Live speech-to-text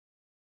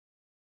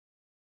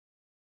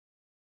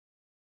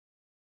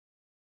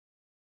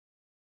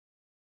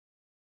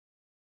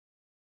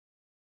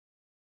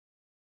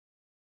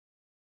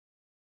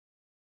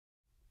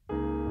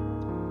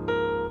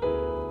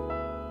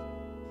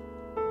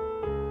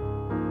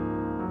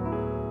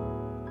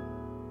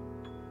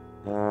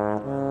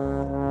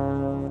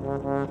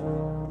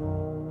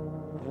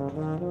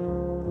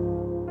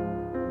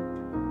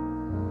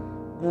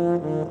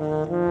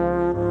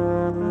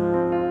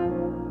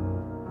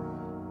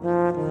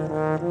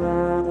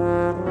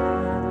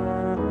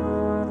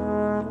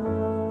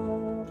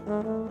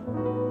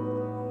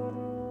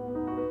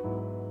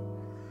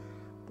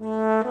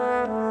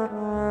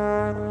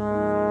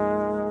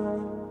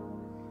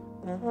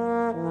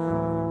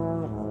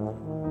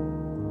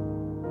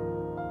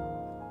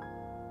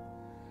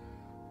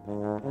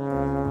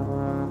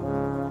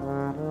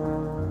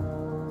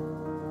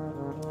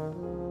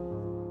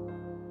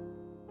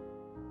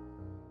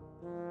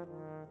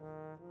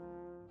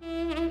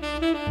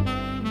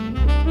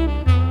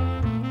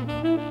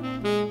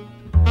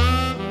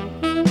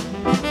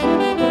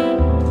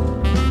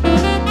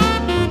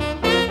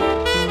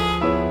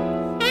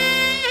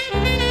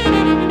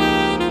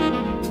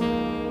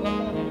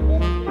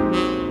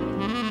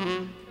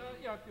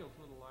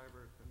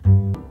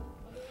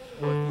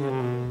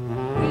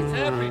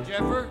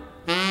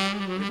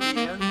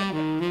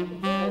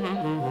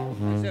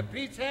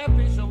Pete's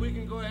happy, so we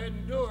can go ahead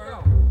and do her.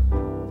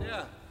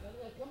 Yeah.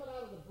 Coming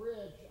out of the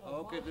bridge.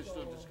 Okay, they're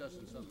still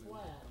discussing something.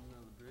 Coming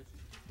out of the bridge.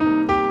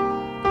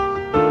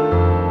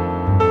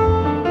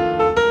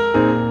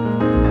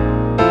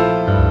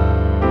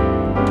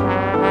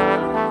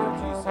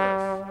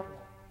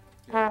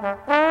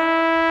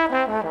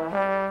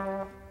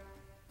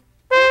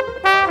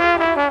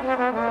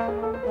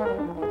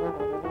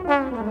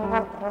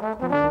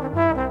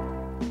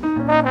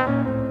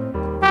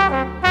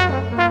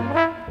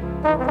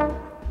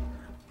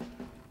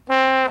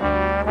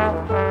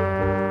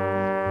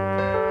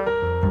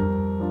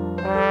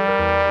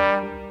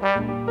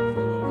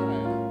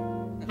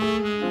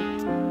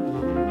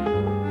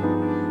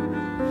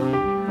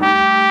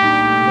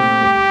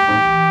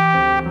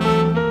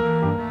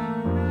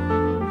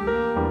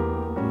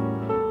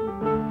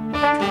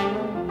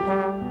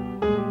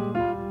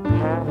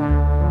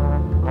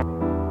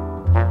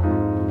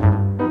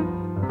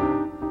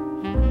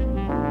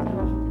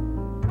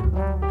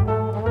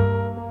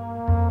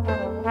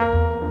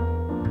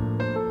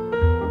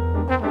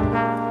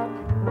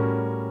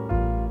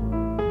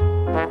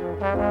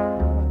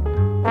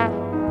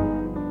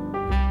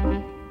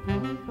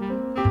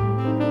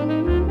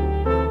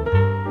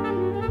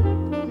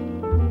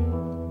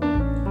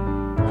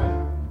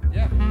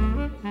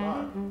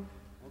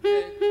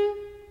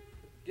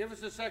 Give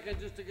us a second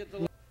just to get the.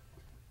 Okay,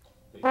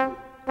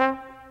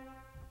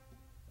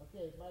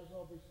 might as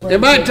well be.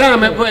 Am I,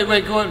 Tom?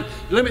 Wait, go on.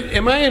 Let me.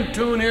 Am I in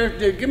tune here?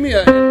 Give me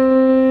a.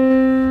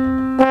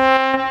 I'm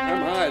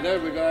high. There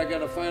we go. I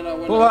gotta find out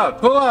when. Pull out.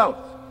 Pull out.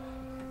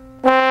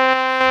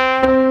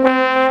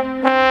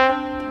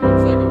 One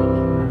second.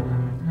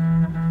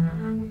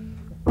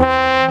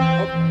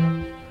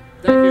 Okay.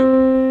 Thank you.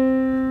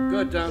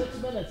 Good, Tom.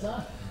 6 minutes,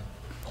 huh?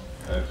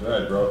 That's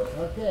right, bro.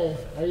 Okay,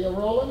 are you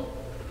rolling?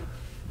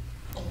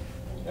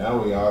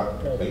 Now we are.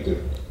 Okay. Thank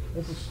you.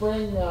 This is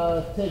spring,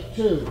 take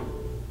 2.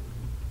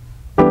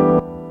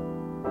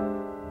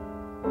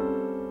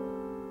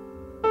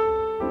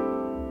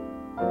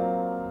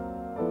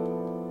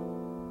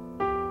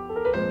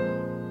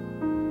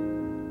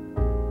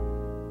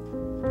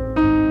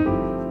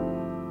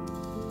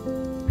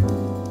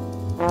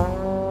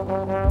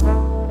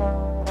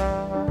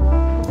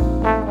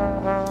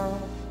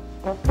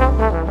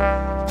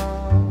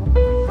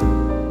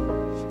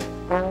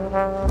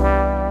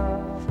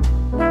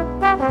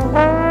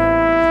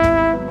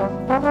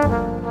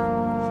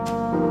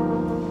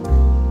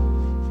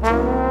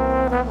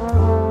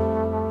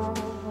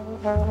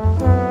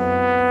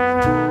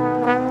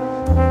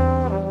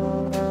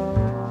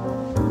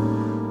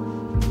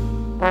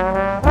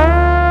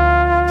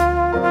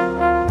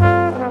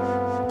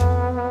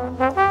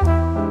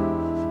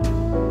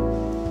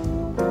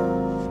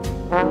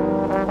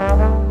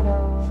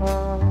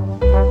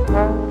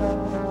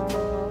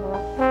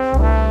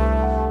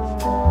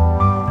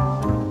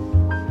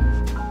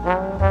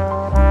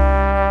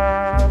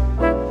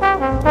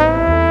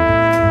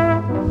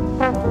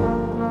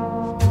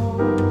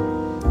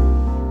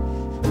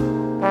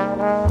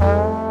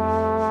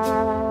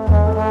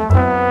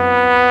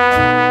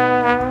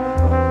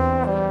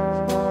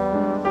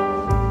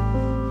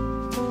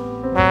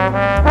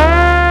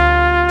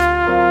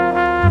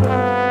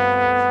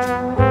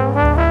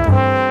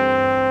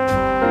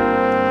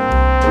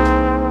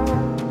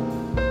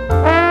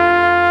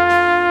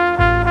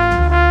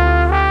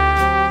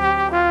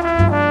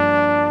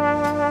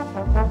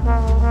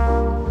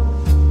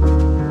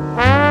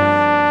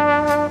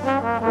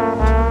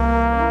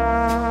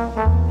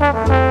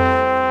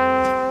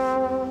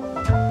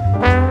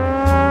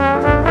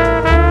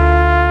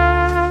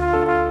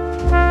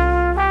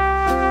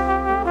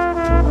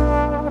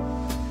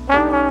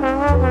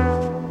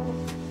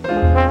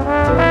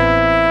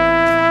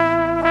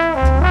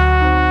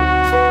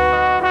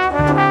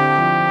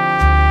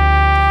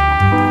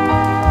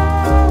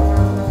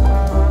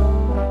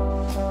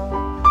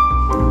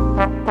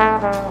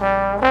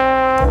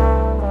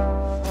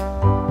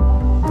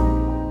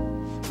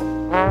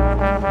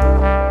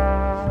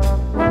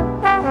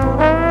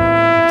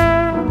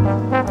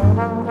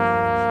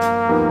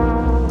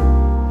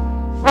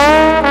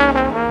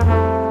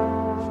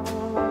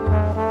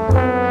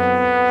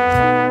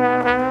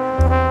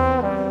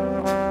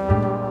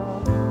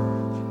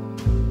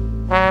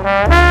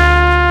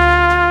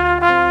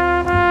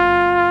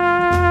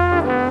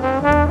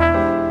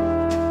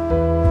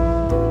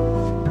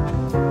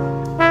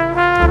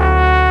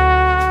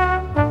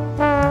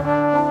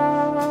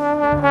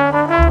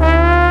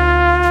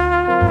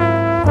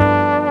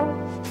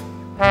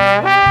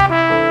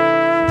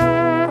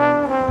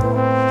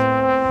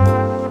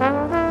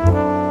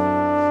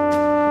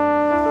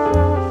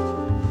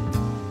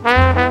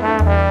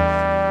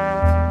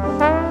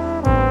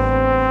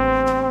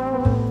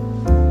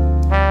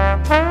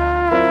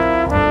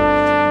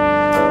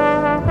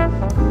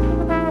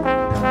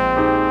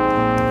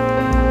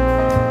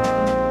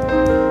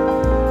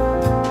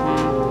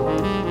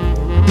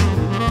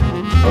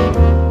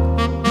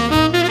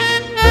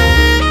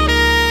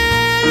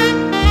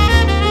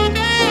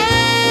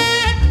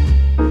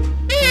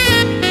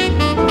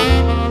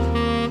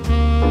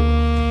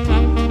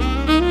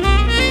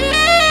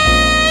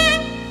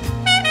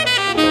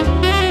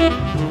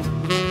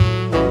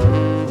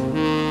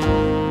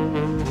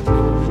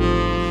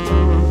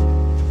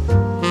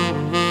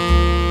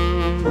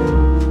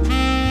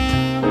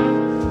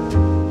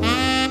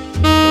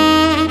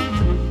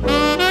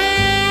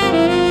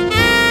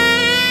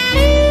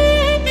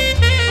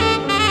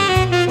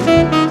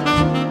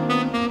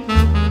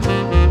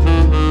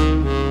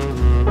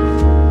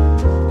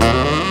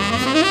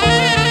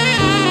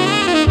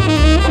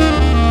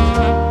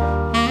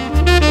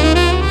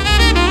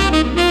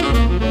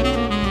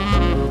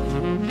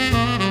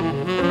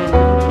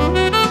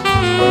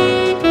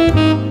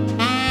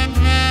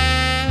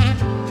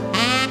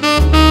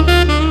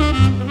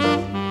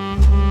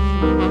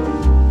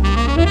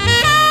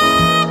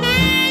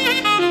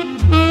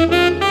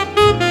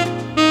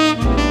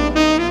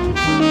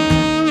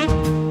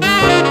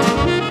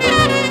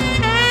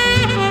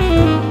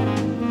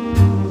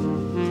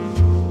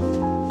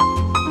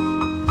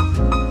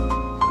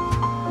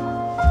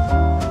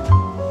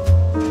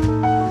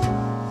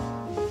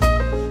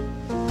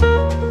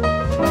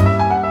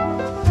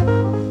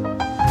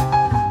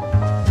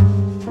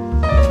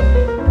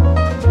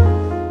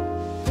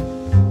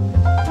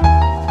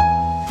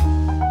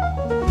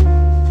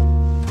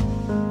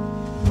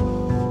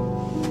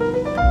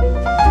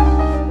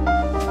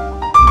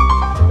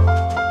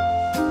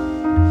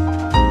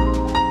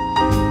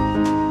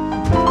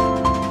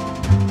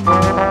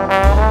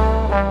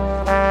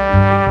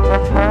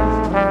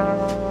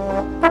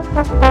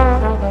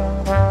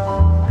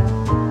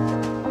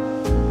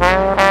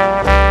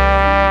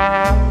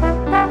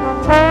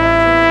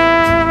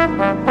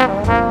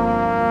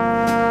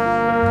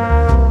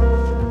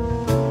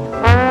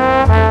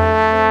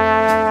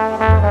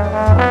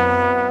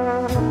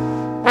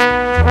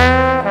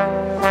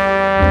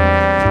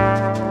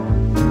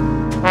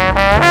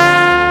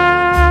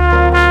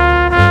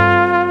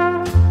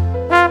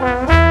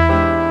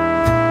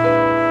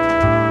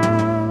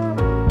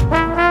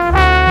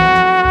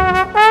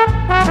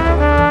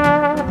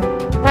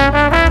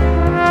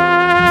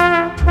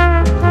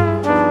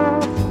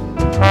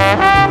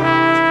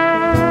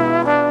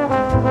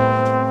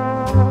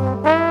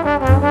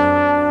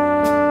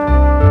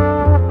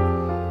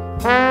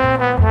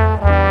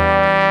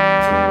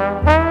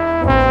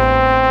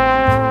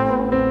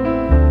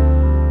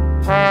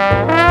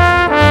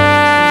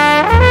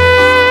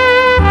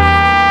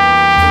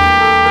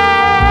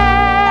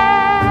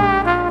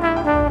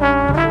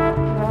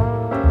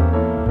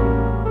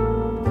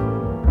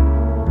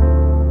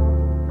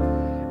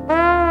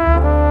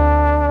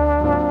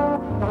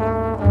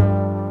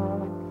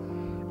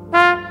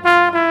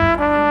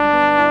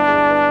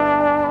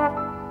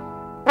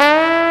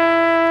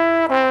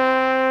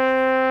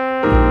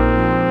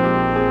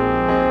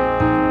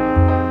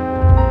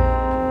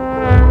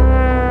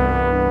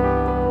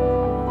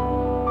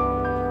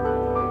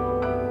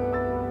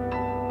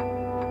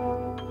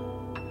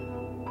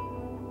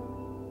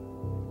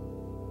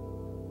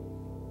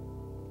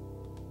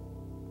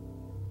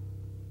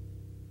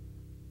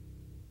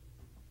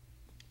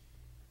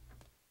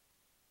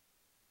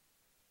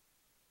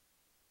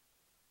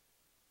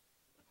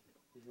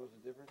 notice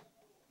a difference?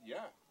 Yeah.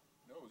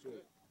 No, it was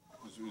good.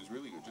 It was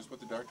really good. Just what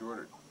the doctor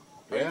ordered.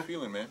 How you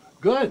feeling, man?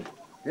 Good.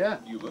 Yeah.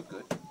 You look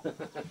good.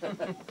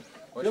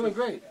 Feeling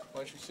great.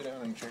 Why don't you sit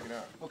down and check it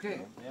out?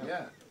 Okay.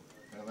 Yeah.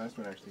 That last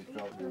one actually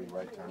felt really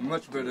right time.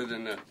 Much better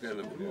than the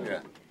other one. Yeah.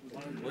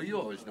 Well, you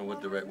always know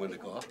what the right one to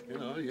call. You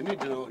know, you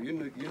need to know.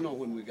 You know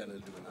when we got to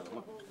do another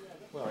one.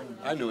 Well,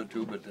 I knew it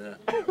too, but. I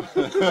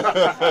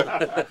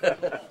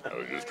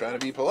was just trying to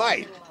be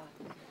polite.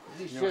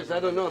 These chairs, I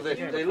don't know.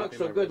 They look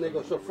so good and they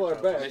go so far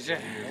back.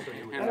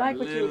 I like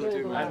what you were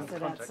doing the last of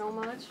that so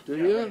much. Do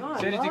you? Oh,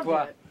 I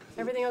loved it.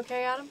 Everything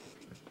okay, Adam?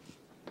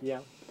 Yeah.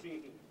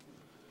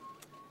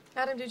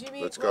 Adam, did you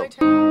meet Let's go. Roy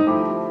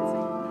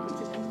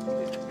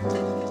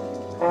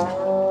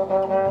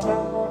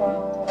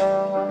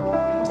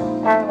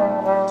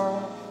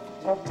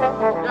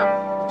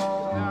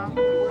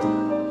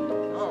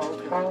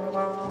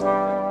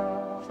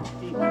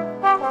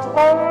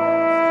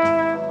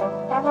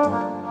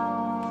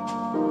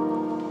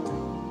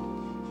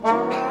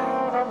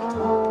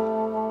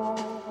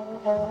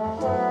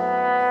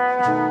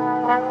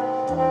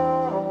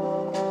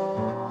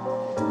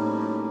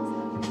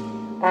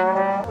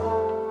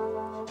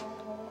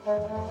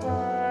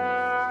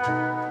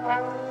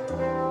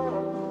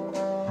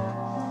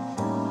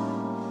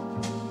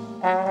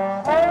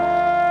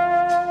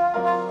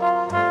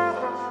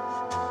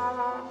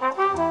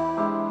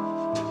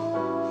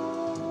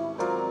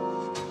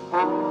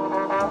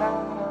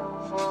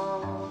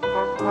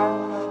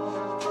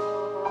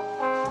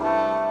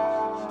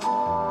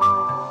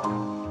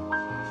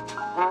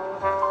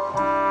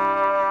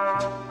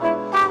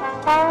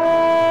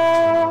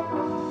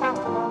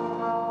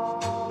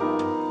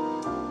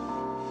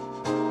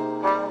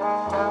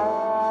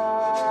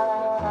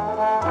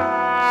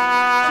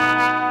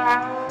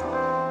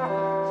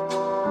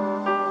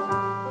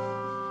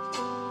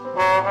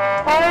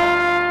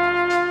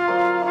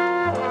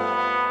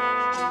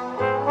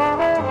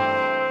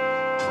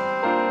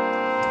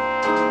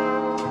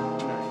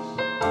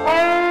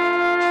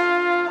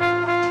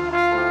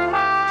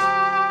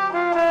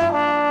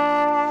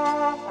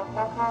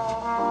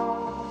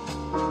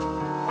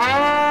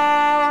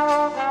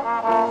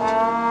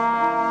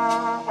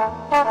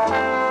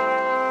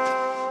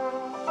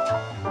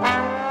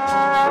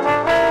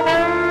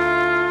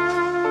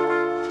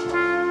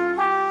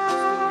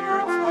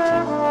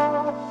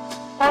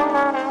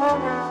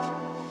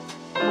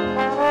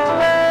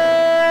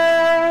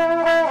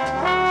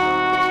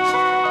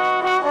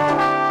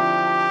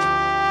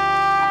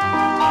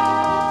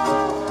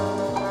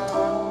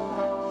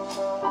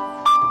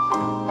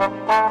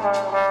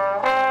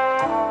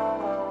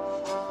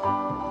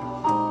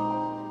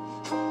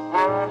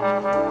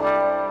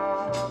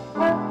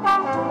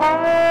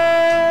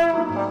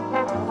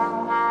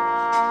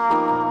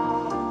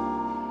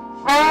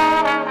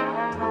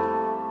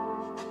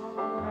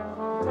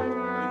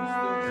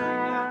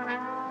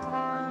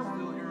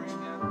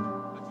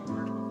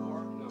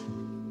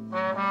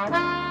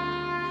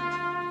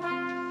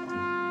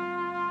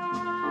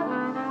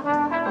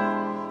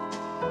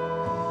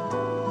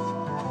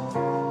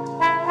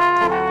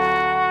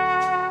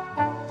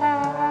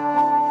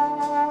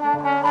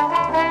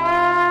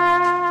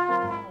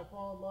I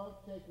fall in love,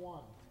 take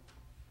one.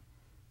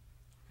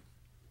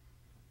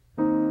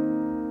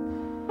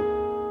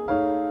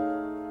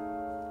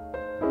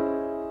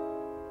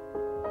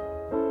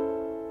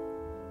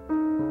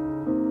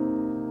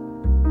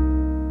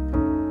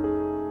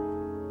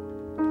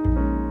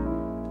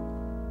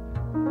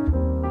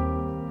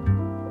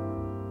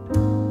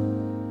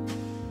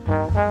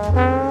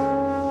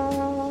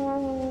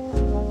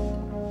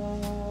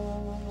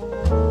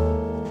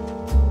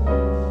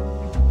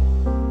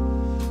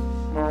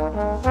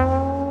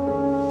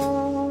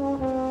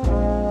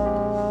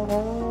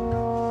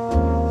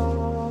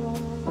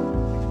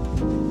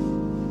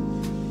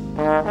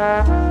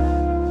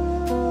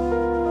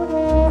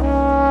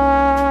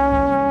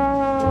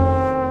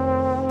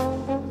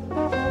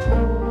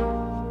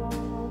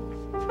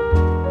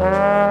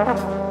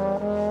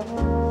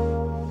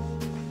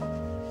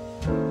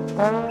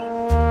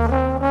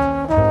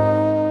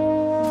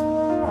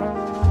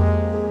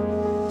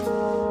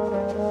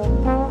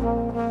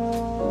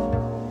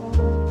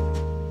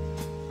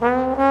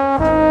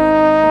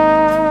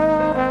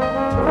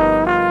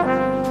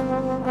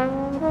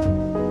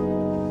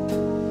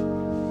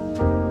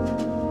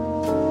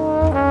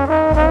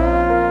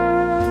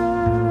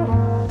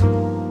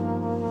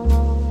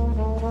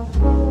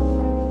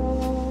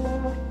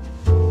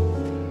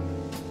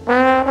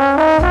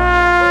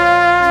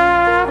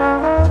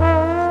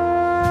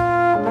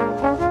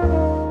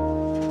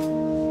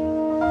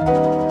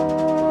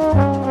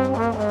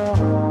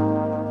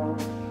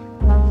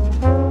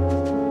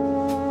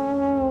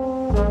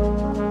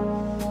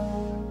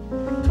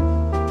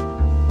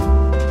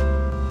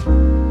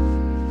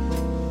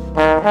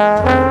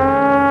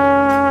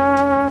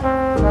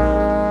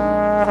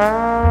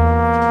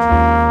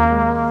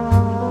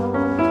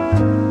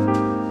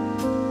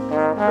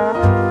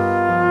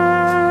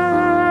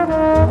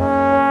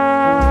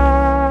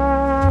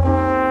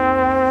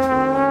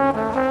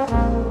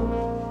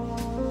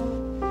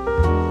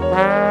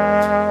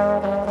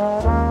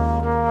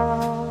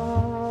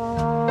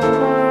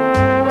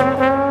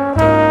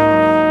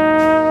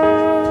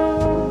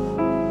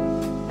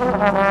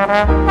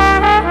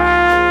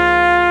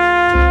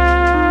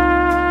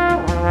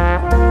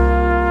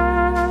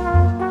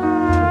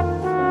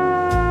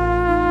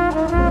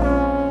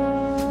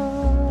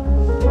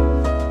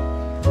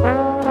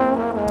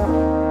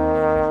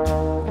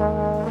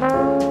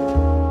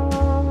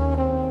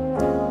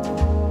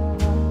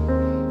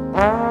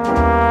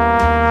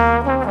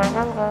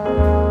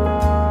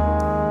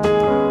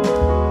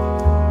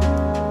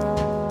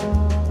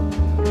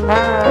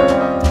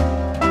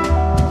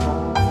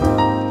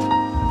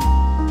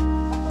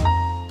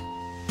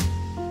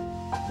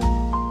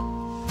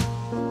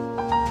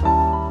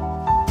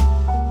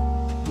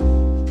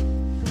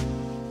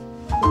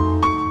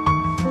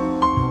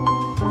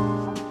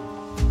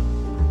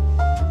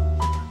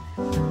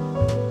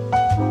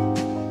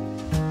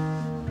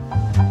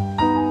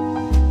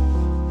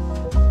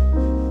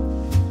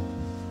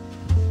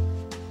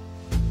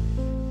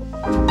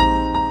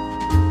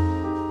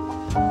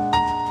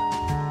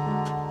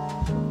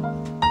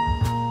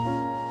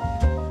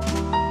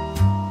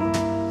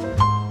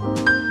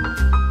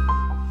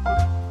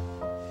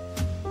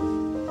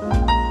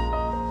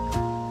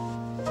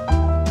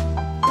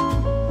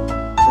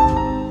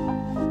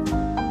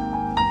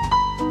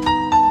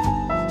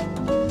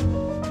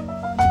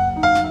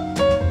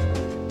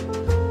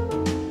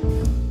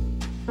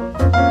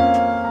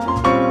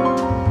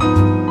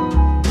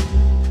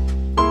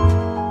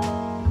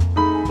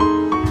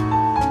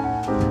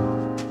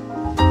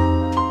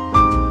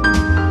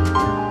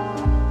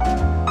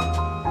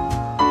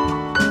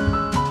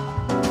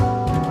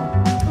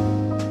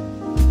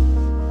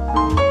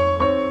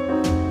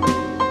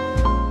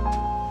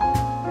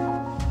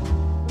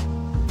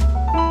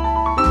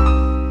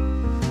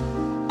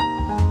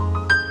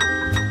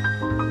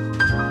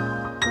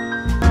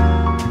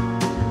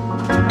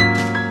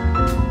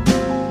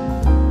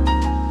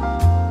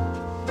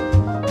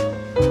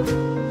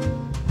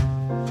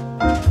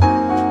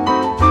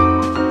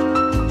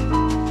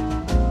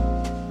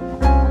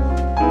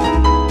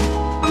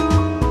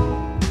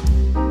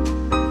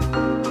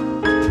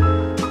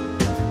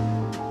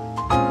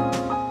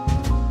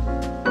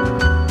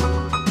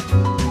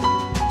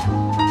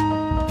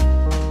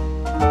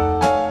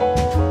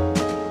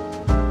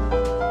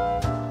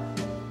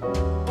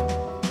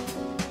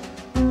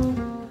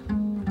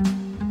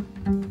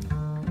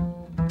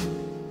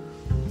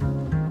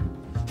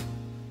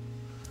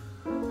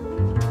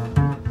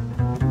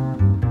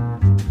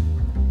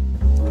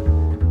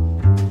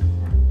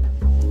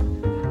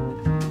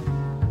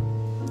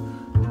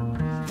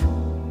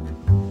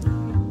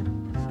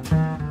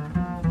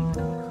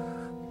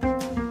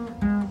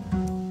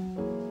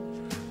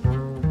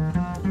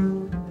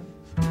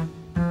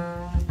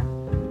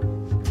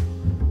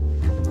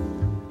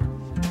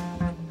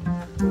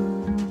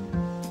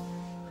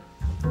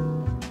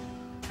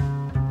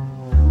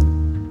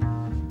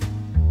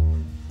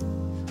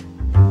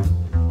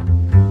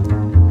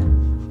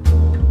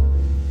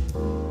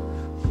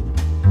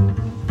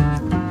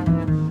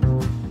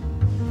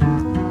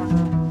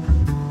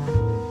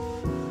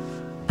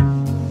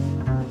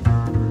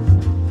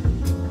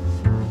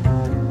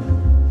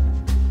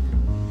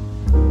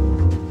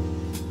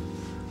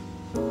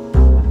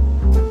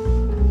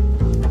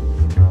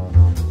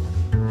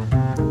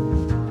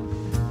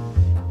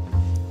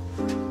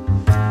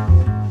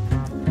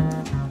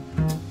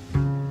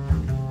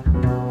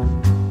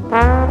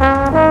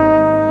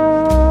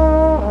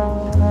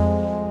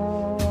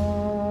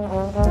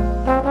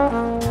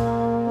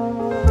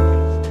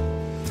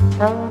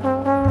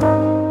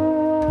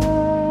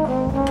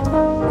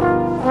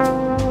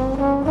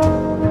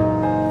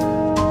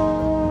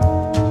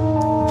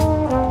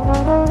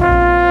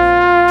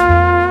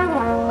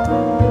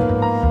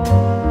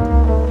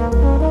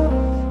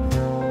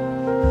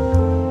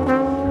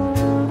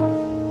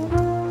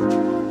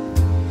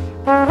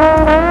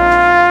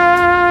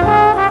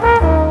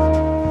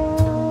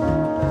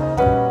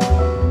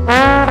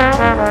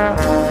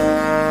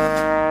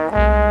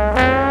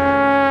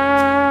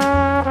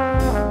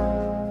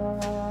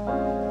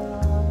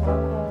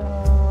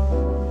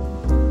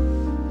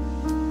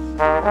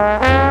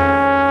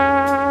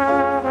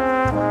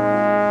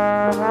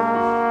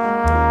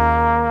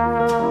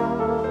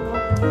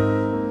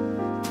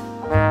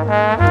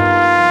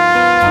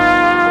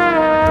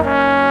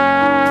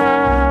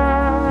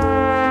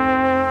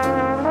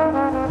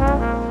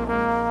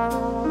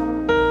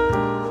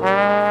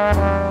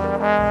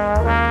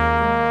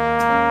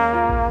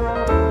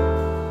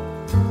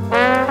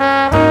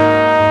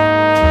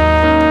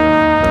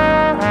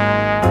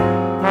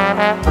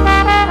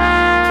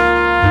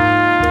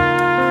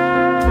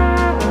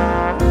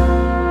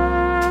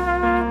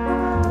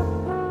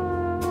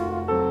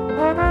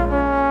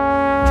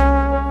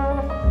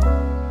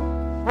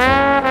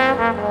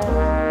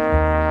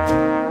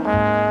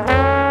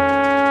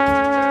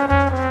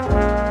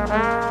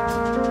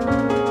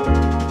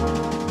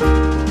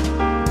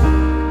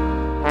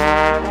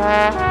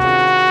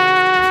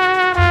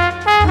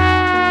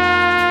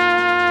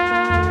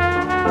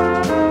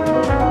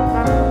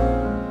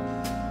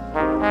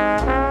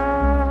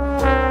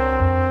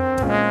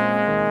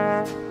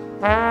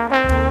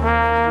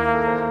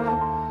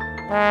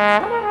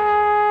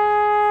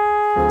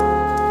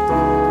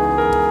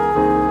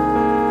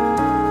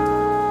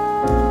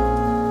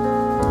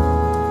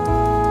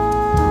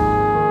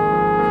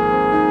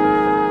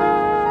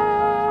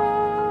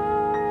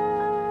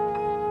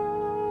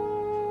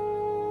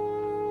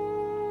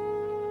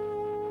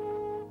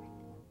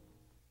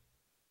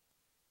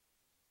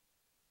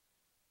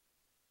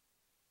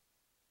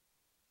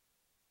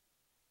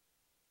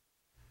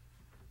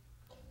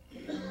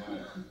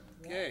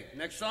 Okay,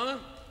 next song?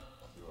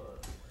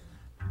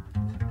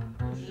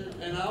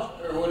 And out,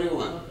 or what do you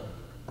want?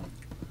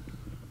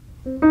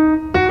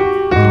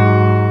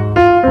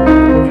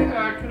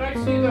 Could I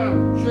see the...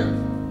 Sure.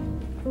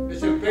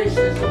 It's a bass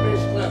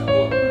clef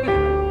book.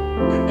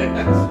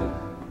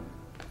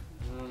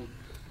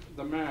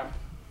 the map?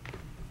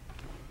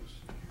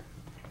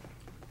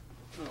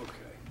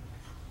 Okay.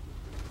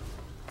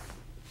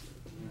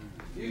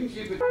 You can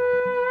keep it.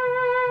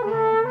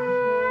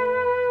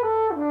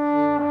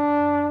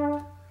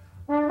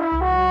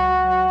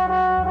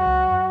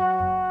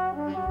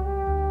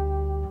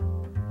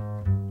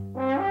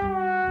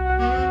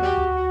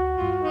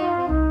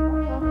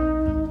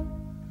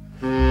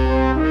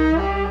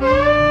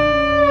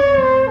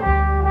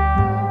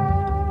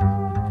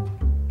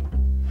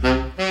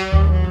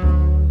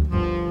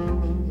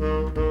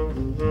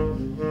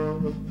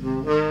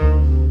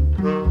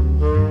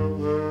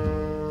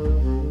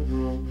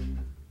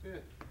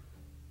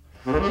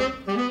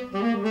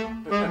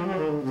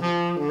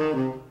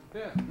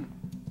 Yeah.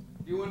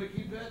 You want to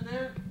keep that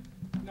there?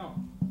 No.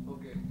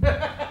 Okay.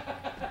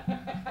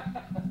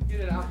 Get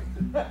it out.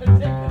 Take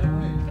it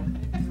away.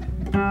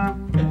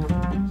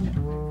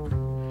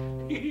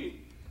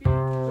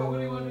 So what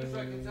do you want to do so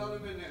I can tell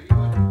them in there? You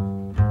want...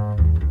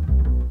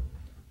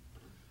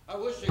 I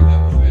wish that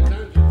was right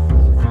time to a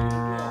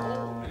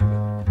hole, maybe.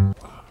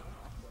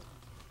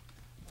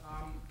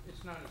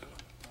 It's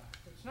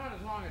not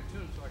as long a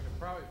tune, so I could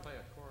probably play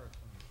a chorus.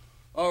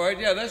 All right,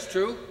 yeah, that's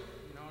true. You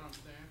know what I'm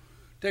saying?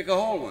 Take a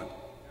whole one.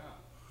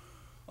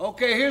 Yeah.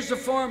 Okay, here's the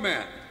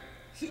format.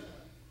 Okay.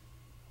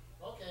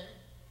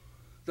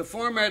 The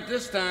format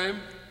this time.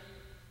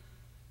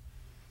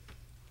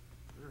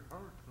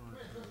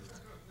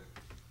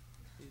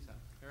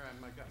 Here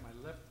I got my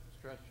lip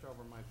stretched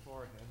over my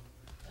forehead.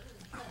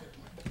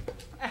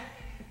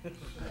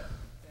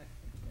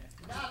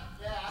 Not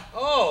that.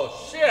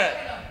 Oh, shit.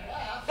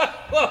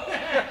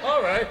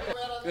 All right.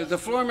 The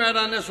floor mat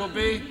on this will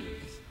be,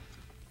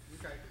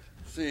 Okay.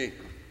 see,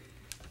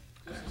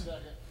 Just a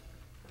second.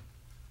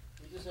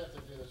 We just have to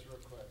do this real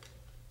quick.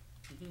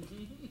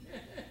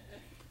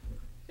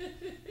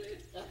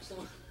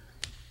 Excellent.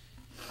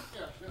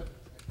 Yeah,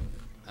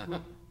 sure.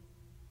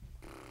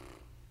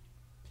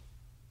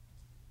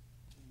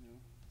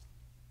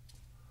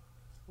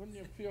 Wouldn't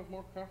you feel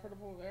more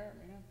comfortable there,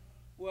 man?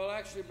 well,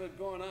 actually, but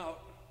going out,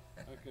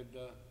 I could,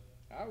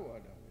 I would.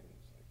 I mean,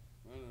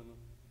 I don't know.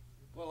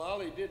 Well,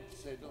 Ollie did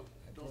say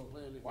don't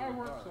play anything. why in the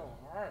work car. so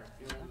hard?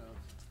 You I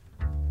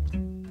know?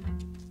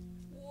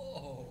 know.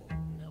 Whoa.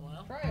 Yeah,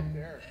 well, Try it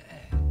there.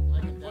 I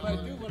can What download I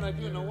do it. when I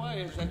do know why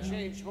is I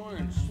change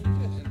horns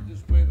and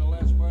just play the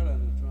last part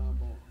on the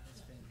trombone.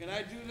 Can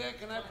I do that?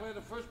 Can I play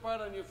the first part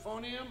on your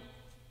phonium?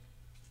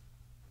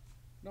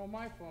 No,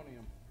 my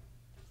phonium.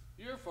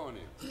 Your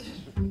phonium.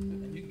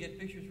 And you can get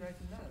pictures right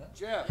from that, huh?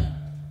 Jeff,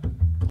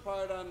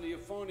 part on the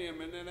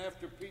euphonium, and then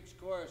after Pete's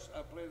chorus,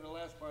 I play the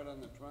last part on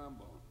the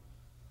trombone.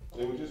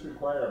 They would just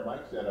require a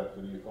mic setup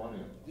for the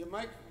euphonium. The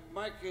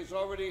mic is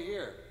already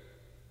here.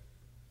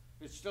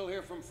 It's still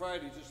here from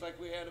Friday, just like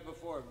we had it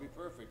before. It'd be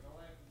perfect. All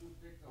I have to do is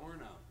take the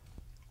horn out.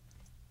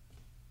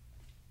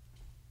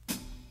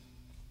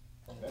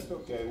 That's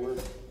okay, we're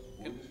just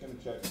gonna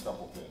check a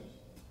couple things.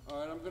 All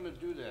right, I'm gonna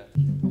do that.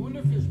 I wonder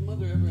if his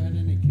mother ever had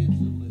any kids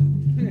that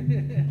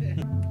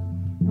lived.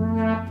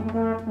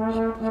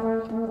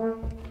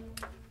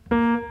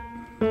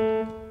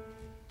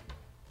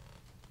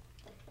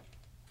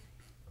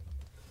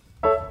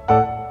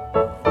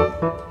 You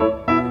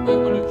might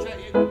wanna check,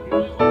 you might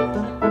wanna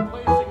check the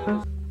placing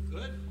of this.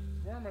 Good?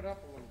 Warm it up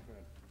a little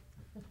bit.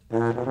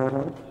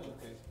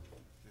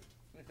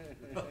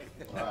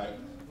 All right,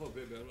 Oh,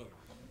 baby, I love it.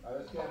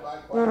 let's get by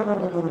quiet.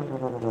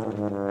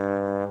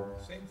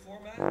 Same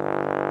format?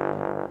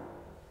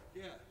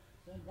 Yeah.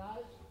 Same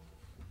guys?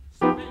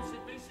 So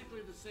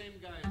basically the same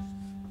guys.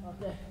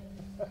 Okay.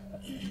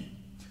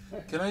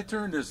 Can I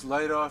turn this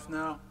light off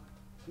now?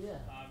 Yeah.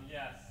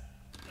 Yes.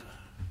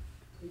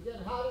 You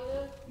getting hot in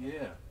there? Yeah.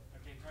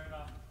 Okay, turn it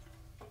off.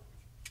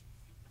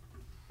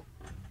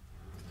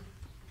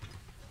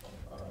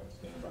 All right,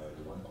 stand by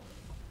everyone.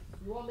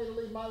 You want me to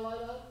leave my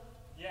light on?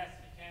 Yes,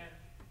 you can.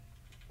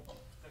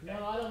 It's No,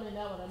 okay. I don't mean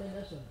that one. I mean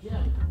this one.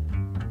 Jim.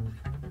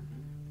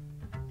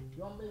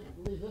 You want me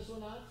to leave this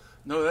one on?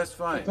 No, that's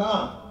fine.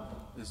 Tom,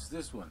 It's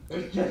this one.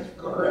 it's just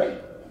great.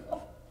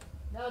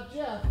 Now,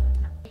 Jeff.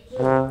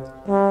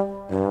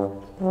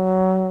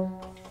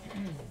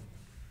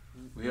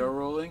 We are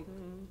rolling.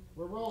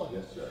 We're rolling.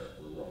 Yes, sir,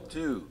 we're rolling.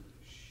 2,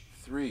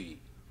 3.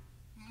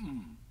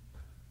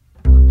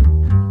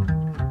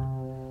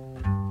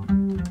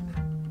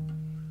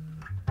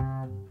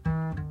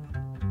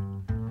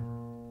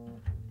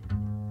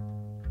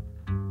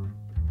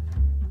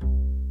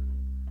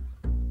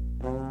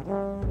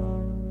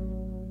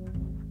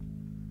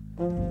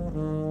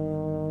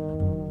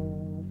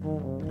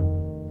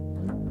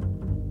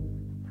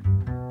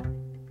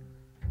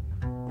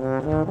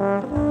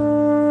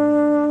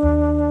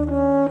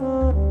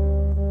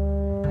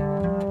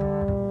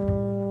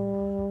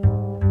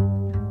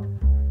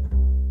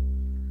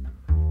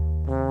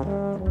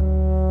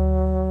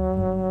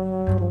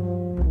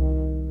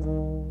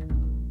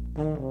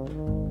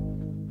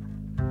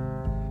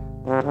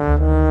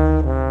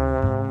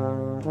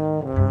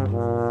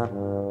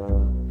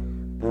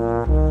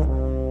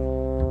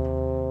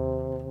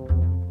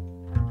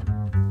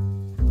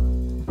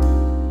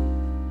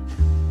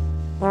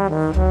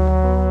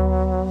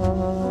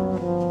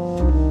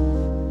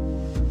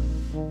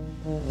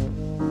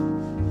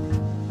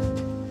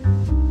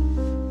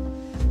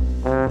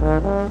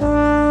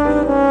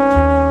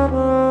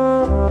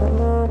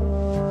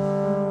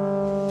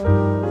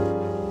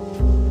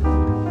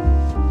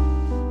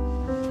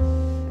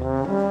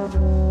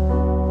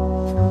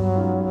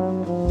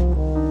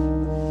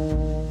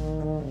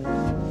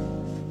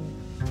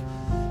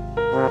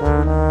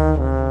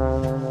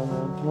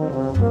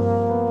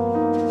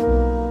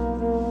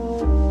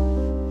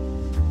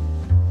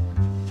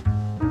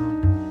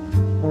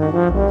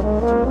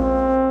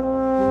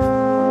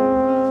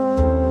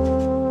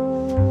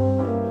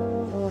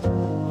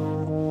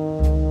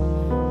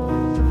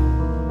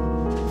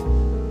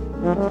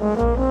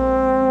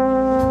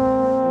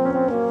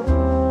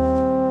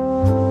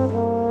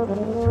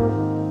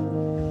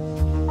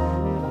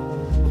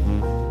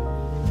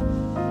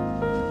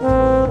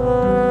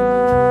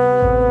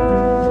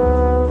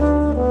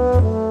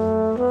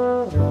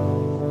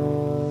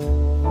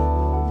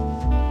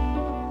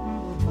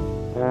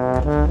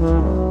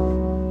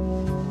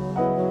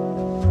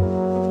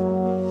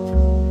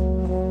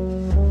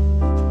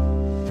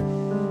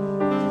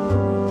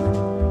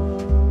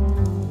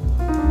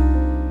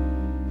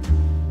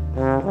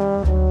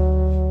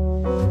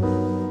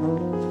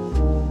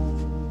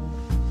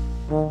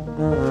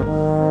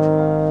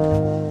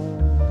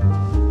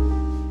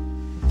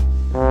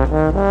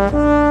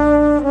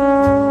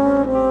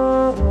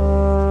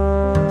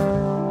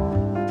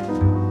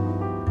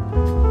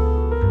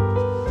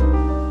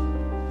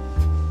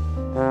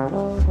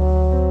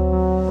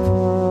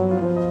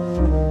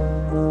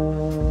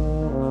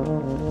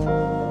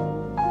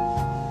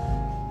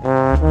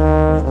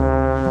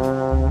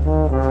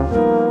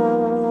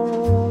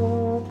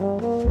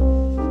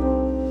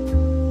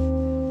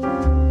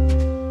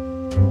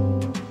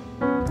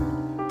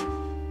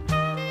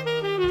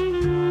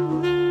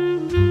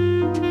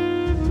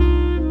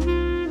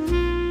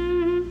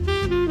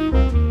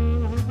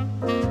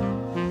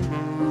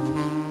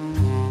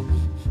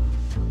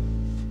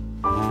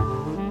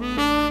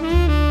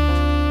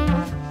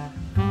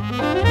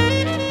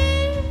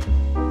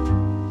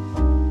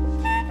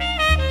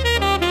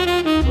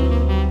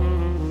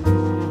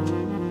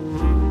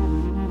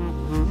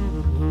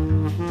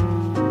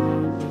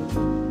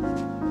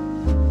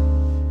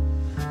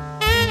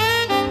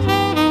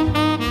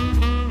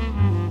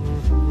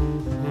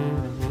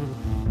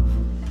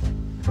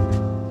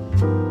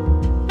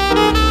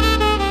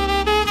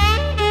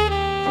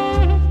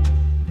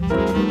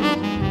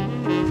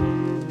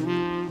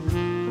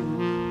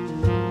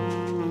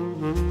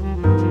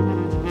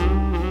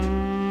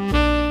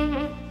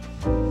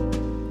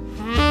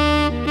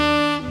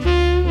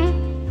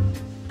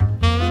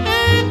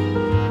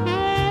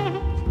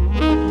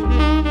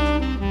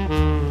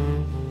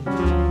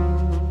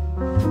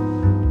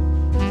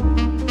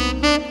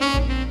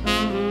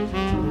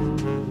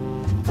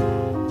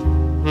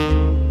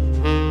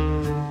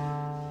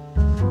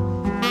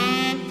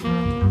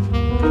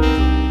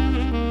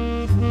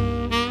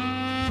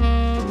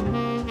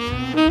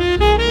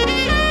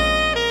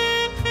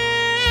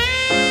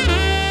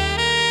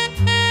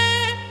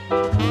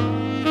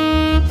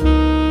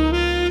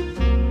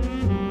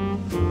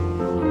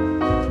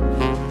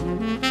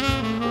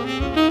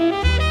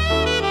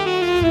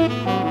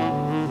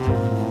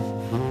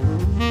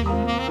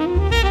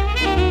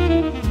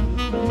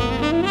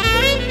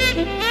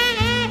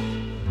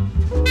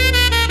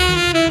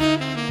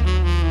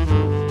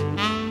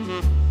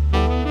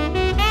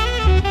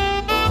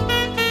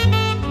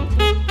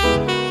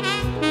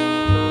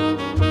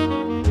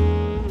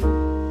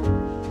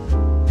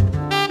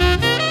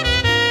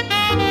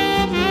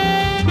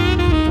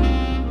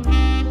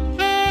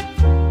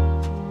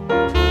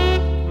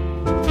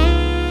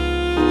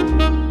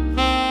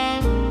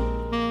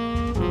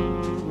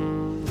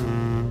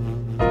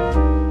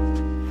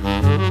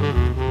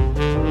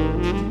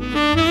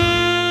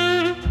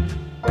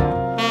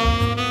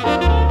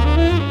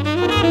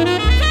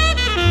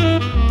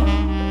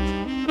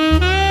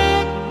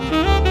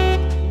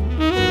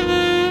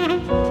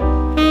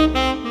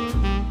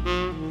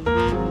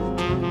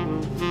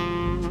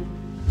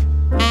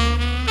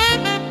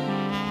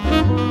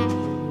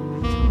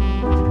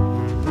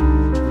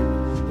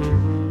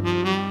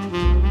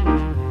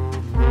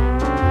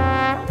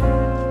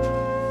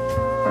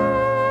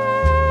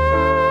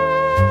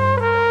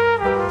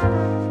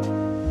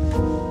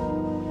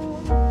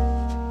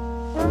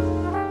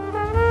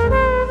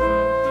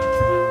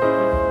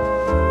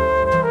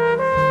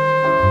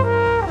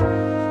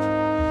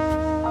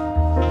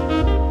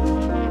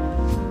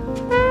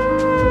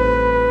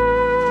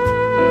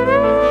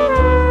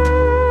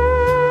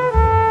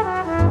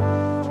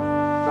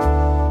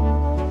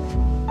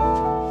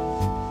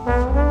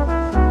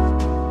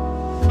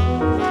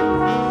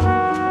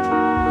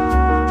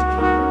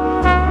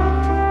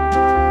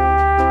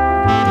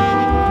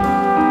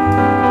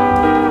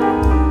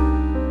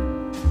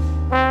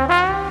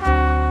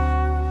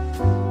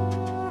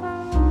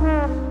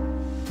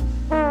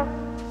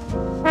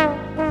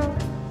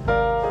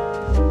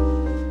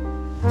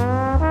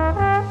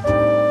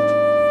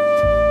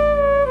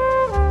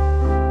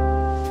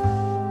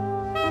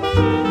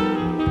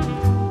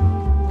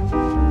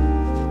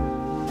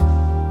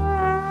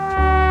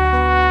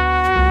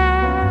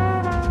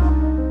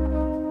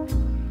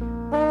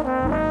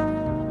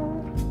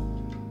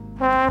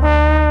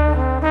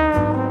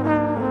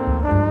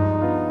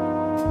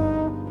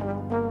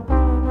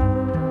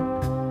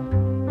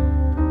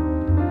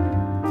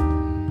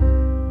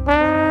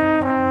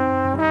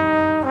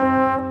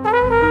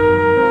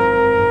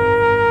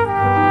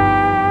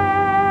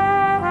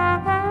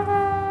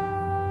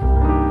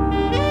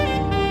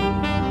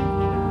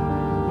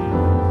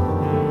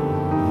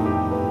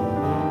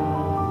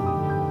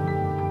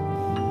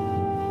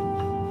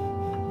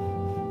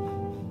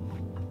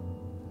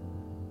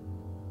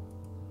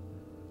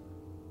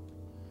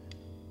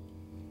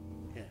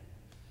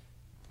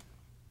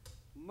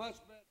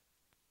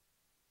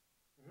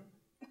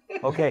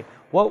 Okay,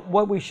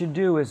 what we should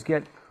do is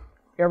get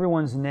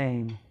everyone's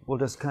name. We'll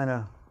just kind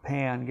of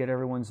get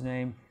everyone's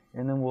name,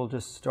 and then we'll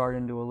just start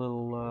into a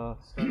little,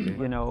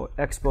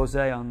 expose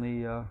on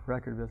the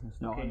record business.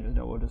 No,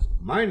 no, we'll just.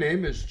 My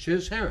name is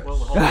Chiz Harris. Well,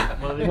 hold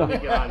on. Well, let me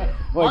get on it.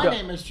 My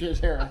name is Chiz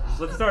Harris.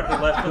 Let's start the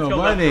left. Let's No, go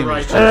my left to name right.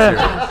 is Chiz Harris.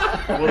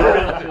 Well, the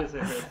real Chiz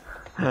Harris.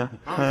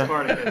 I'm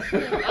Spartacus.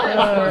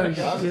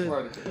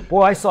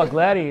 Boy, I saw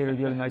Gladiator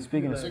the other night.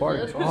 Speaking of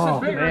Spartans, oh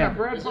man,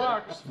 Red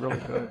Fox. really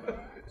good.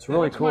 It's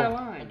really cool.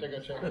 I think I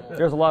checked it out.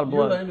 There's a lot of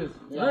blood.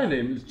 My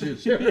name is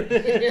Chiz Harris.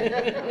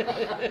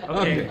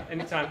 Okay,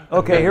 anytime.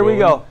 Okay, here we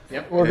go.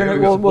 Yep.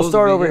 We'll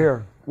start over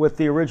here with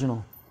the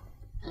original.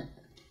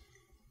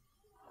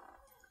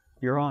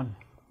 You're on.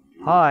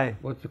 Hi.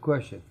 What's the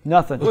question?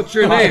 Nothing. What's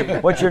your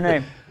name? What's your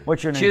name?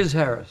 What's your name? Chiz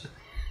Harris.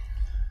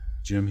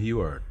 Jim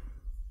Hewart.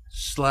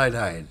 Slyde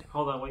Hyde.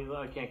 Hold on, wait,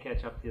 I can't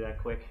catch up to you that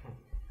quick.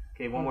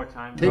 Okay, one more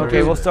time.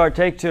 Okay, we'll start.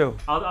 Take two.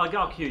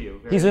 I'll cue you.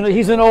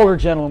 He's an older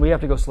gentleman. We have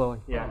to go slowly.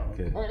 Yeah.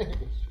 Okay.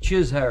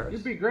 Chiz Harris.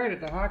 You'd be great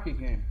at the hockey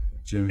game.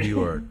 Jim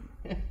Hewart.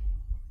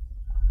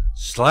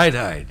 Slyde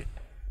Hyde.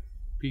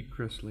 Pete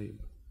Christlieb.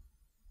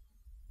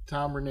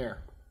 Tom Renier.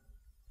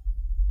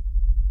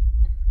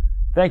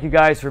 Thank you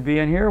guys for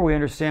being here. We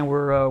understand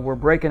we're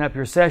breaking up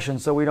your session,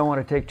 so we don't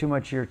want to take too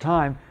much of your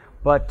time.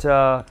 But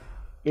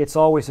it's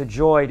always a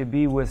joy to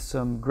be with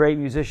some great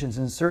musicians.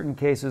 In certain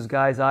cases,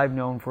 guys I've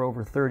known for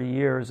over 30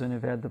 years and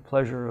have had the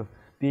pleasure of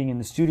being in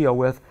the studio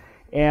with.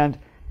 And,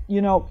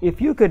 if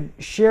you could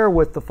share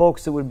with the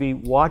folks that would be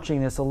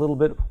watching this a little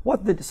bit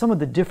what some of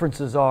the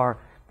differences are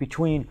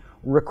between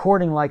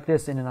recording like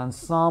this in an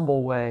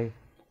ensemble way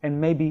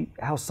and maybe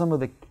how some of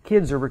the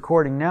kids are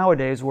recording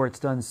nowadays where it's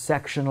done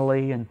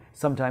sectionally and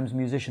sometimes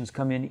musicians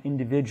come in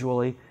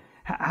individually.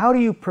 How do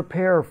you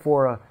prepare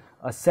for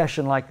a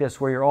session like this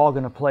where you're all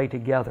going to play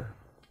together?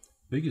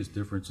 Biggest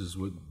difference is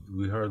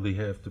we hardly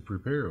have to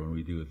prepare when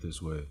we do it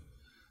this way,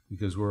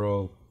 because we're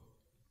all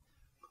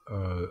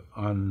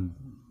on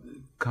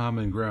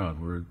common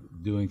ground. We're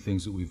doing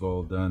things that we've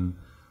all done,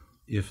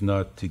 if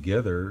not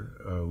together.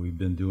 We've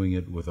been doing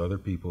it with other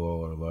people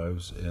all our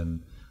lives,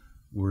 and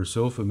we're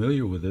so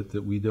familiar with it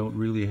that we don't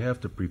really have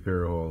to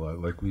prepare a whole lot.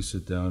 Like we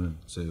sit down and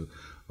say,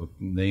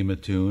 name a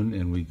tune,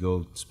 and we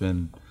go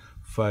spend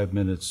 5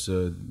 minutes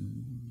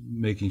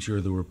making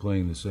sure that we're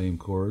playing the same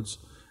chords,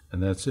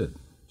 and that's it.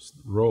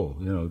 Roll.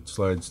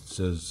 Slyde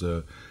says,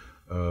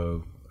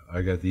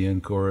 I got the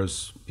end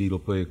chorus, Pete will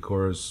play a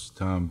chorus,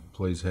 Tom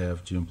plays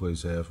half, Jim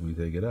plays half, and we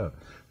take it out.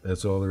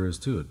 That's all there is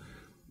to it.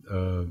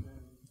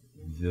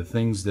 The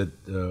things that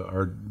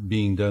are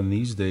being done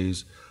these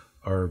days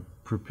are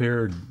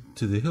prepared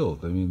to the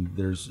hilt. I mean,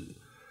 there's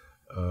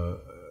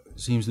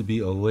seems to be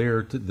a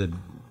layer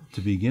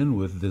to begin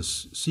with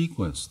this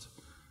sequenced.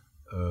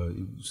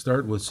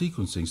 Start with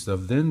sequencing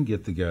stuff, then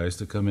get the guys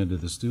to come into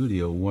the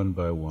studio one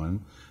by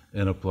one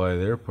and apply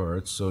their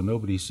parts, so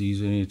nobody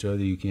sees each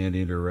other. You can't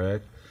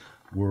interact.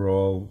 We're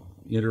all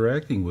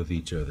interacting with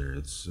each other.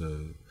 It's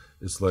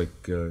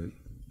like a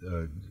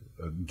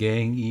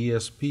gang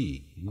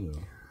ESP.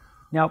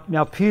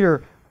 Now,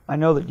 Peter, I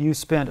know that you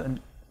spent a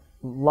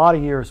lot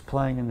of years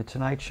playing in the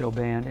Tonight Show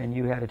band, and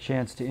you had a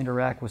chance to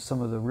interact with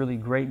some of the really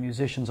great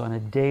musicians on a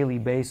daily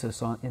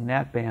basis in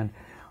that band.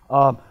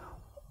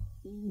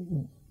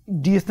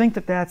 Do you think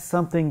that that's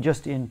something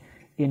just in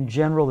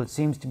general that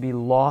seems to be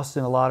lost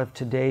in a lot of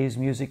today's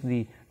music,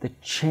 the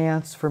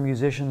chance for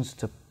musicians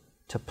to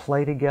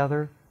play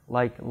together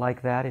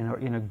like that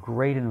in a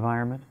great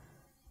environment?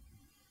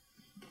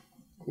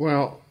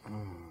 Well,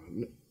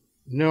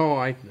 no,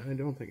 I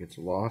don't think it's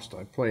lost.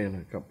 I play in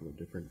a couple of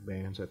different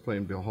bands. I play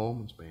in Bill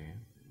Holman's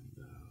band.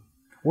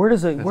 Where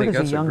does a I think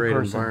that's young a great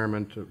person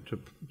environment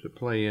to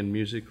play in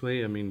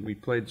musically. I mean, we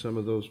played some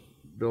of those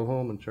Bill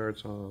Holman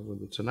charts with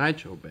the Tonight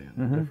Show band.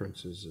 Mm-hmm. The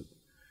difference is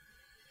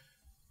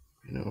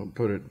that,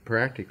 put it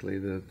practically,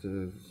 that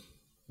the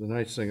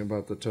nice thing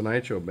about the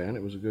Tonight Show band,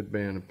 it was a good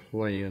band to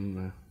play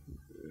in,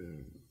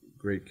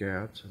 great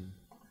cats, and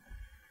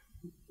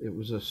it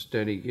was a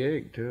steady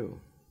gig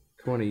too.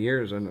 20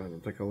 years, and I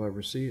don't think I'll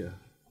ever see I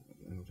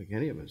don't think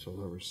any of us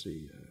will ever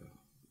see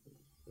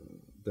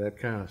that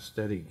kind of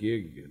steady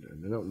gig.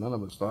 None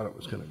of us thought it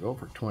was going to go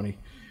for 20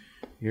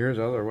 years.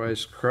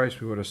 Otherwise,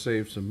 Christ, we would have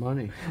saved some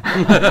money.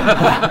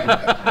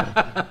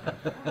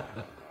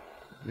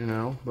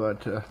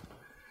 But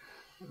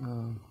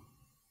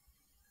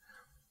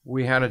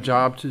we had a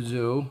job to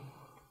do.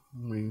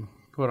 We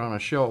put on a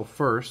show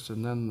first,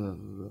 and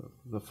then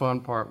the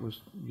fun part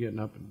was getting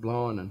up and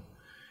blowing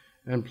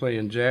and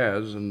playing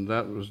jazz, and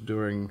that was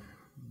during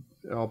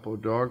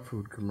Alpo dog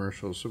food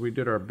commercials. So we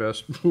did our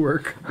best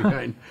work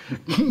behind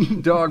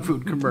dog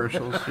food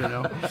commercials,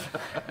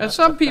 And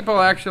some people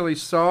actually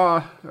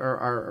saw,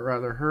 or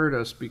rather heard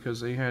us,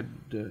 because they had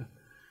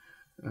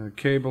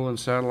cable and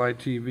satellite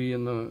TV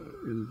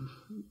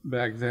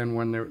back then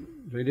when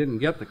they didn't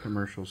get the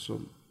commercials. So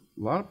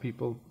a lot of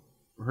people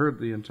heard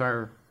the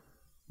entire,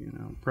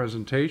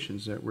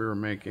 presentations that we were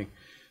making.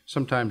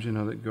 Sometimes,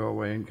 they'd go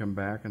away and come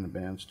back and the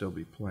band still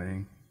be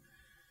playing.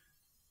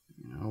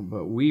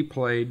 But we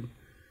played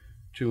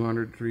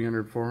 200,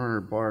 300,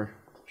 400 bar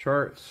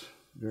charts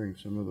during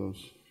some of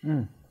those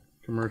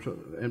commercials,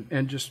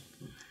 and just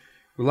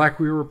like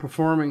we were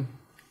performing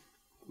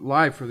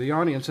live for the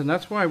audience, and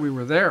that's why we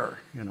were there.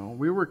 You know,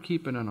 we were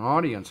keeping an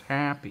audience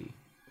happy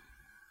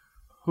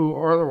who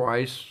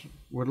otherwise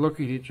would look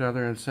at each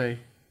other and say,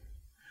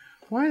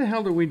 why the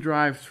hell do we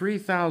drive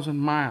 3,000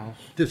 miles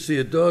To see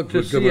a dog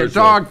to food see a commercial.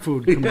 dog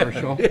food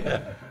commercial?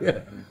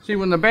 Yeah. See,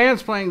 when the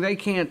band's playing, they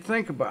can't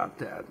think about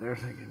that. They're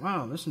thinking,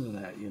 wow, listen to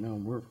that. You know,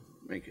 we're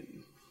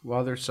making,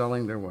 while they're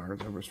selling their water,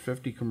 there was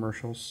 50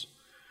 commercials,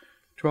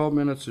 12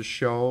 minutes of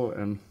show,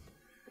 and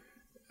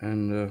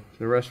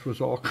the rest was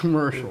all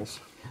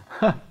commercials,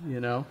 you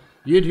know?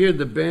 You'd hear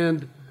the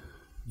band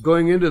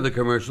going into the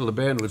commercial, the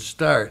band would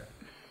start.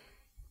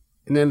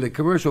 And then the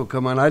commercial would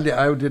come on. I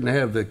didn't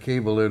have the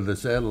cable or the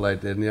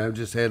satellite then. I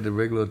just had the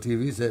regular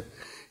TV set.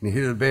 And you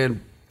hear the band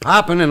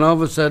popping, and all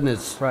of a sudden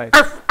it's, Right.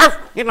 "Arf, arf,"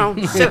 you know,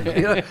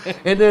 you know.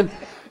 And then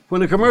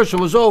when the commercial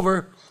was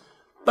over,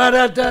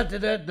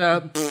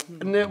 ba-da-da-da-da-da,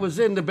 and that was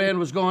in, the band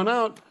was going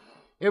out.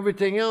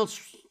 Everything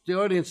else, the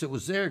audience that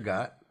was there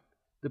got.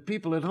 The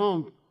people at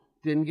home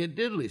didn't get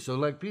diddly. So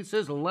like Pete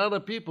says, a lot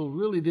of people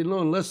really didn't know,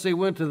 unless they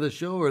went to the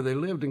show or they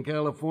lived in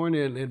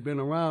California and had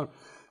been around,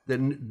 that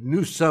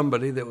knew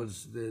somebody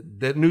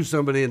that knew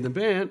somebody in the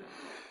band.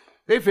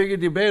 They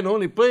figured the band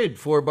only played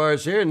 4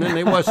 bars here, and then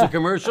they watched the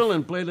commercial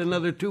and played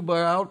another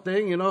 2-bar out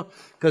thing, you know,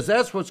 because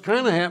that's what's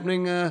kind of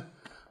happening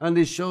on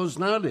these shows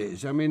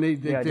nowadays. I mean,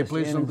 they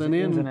play something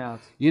in. Ins and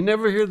outs. You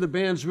never hear the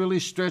bands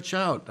really stretch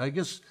out. I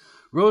guess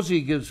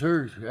Rosie gives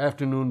her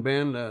afternoon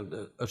band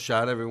a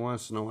shot every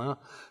once in a while.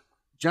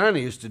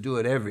 Johnny used to do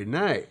it every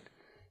night.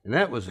 And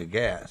that was a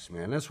gas,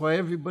 man. That's why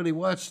everybody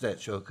watched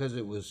that show, because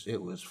it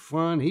was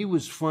fun. He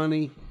was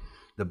funny.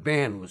 The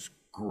band was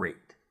great.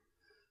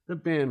 The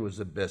band was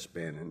the best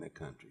band in the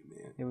country,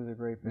 man. It was a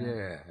great band.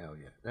 Yeah, hell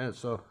yeah.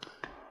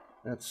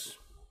 That's.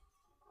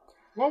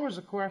 What was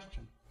the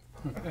question?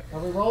 Are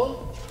we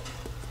rolling?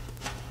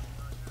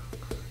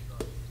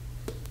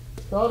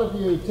 Thought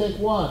of you, take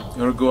one.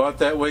 You want to go out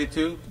that way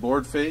too?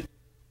 Board fade?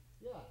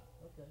 Yeah,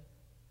 okay.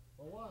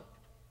 Well, 1,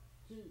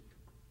 2,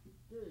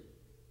 3.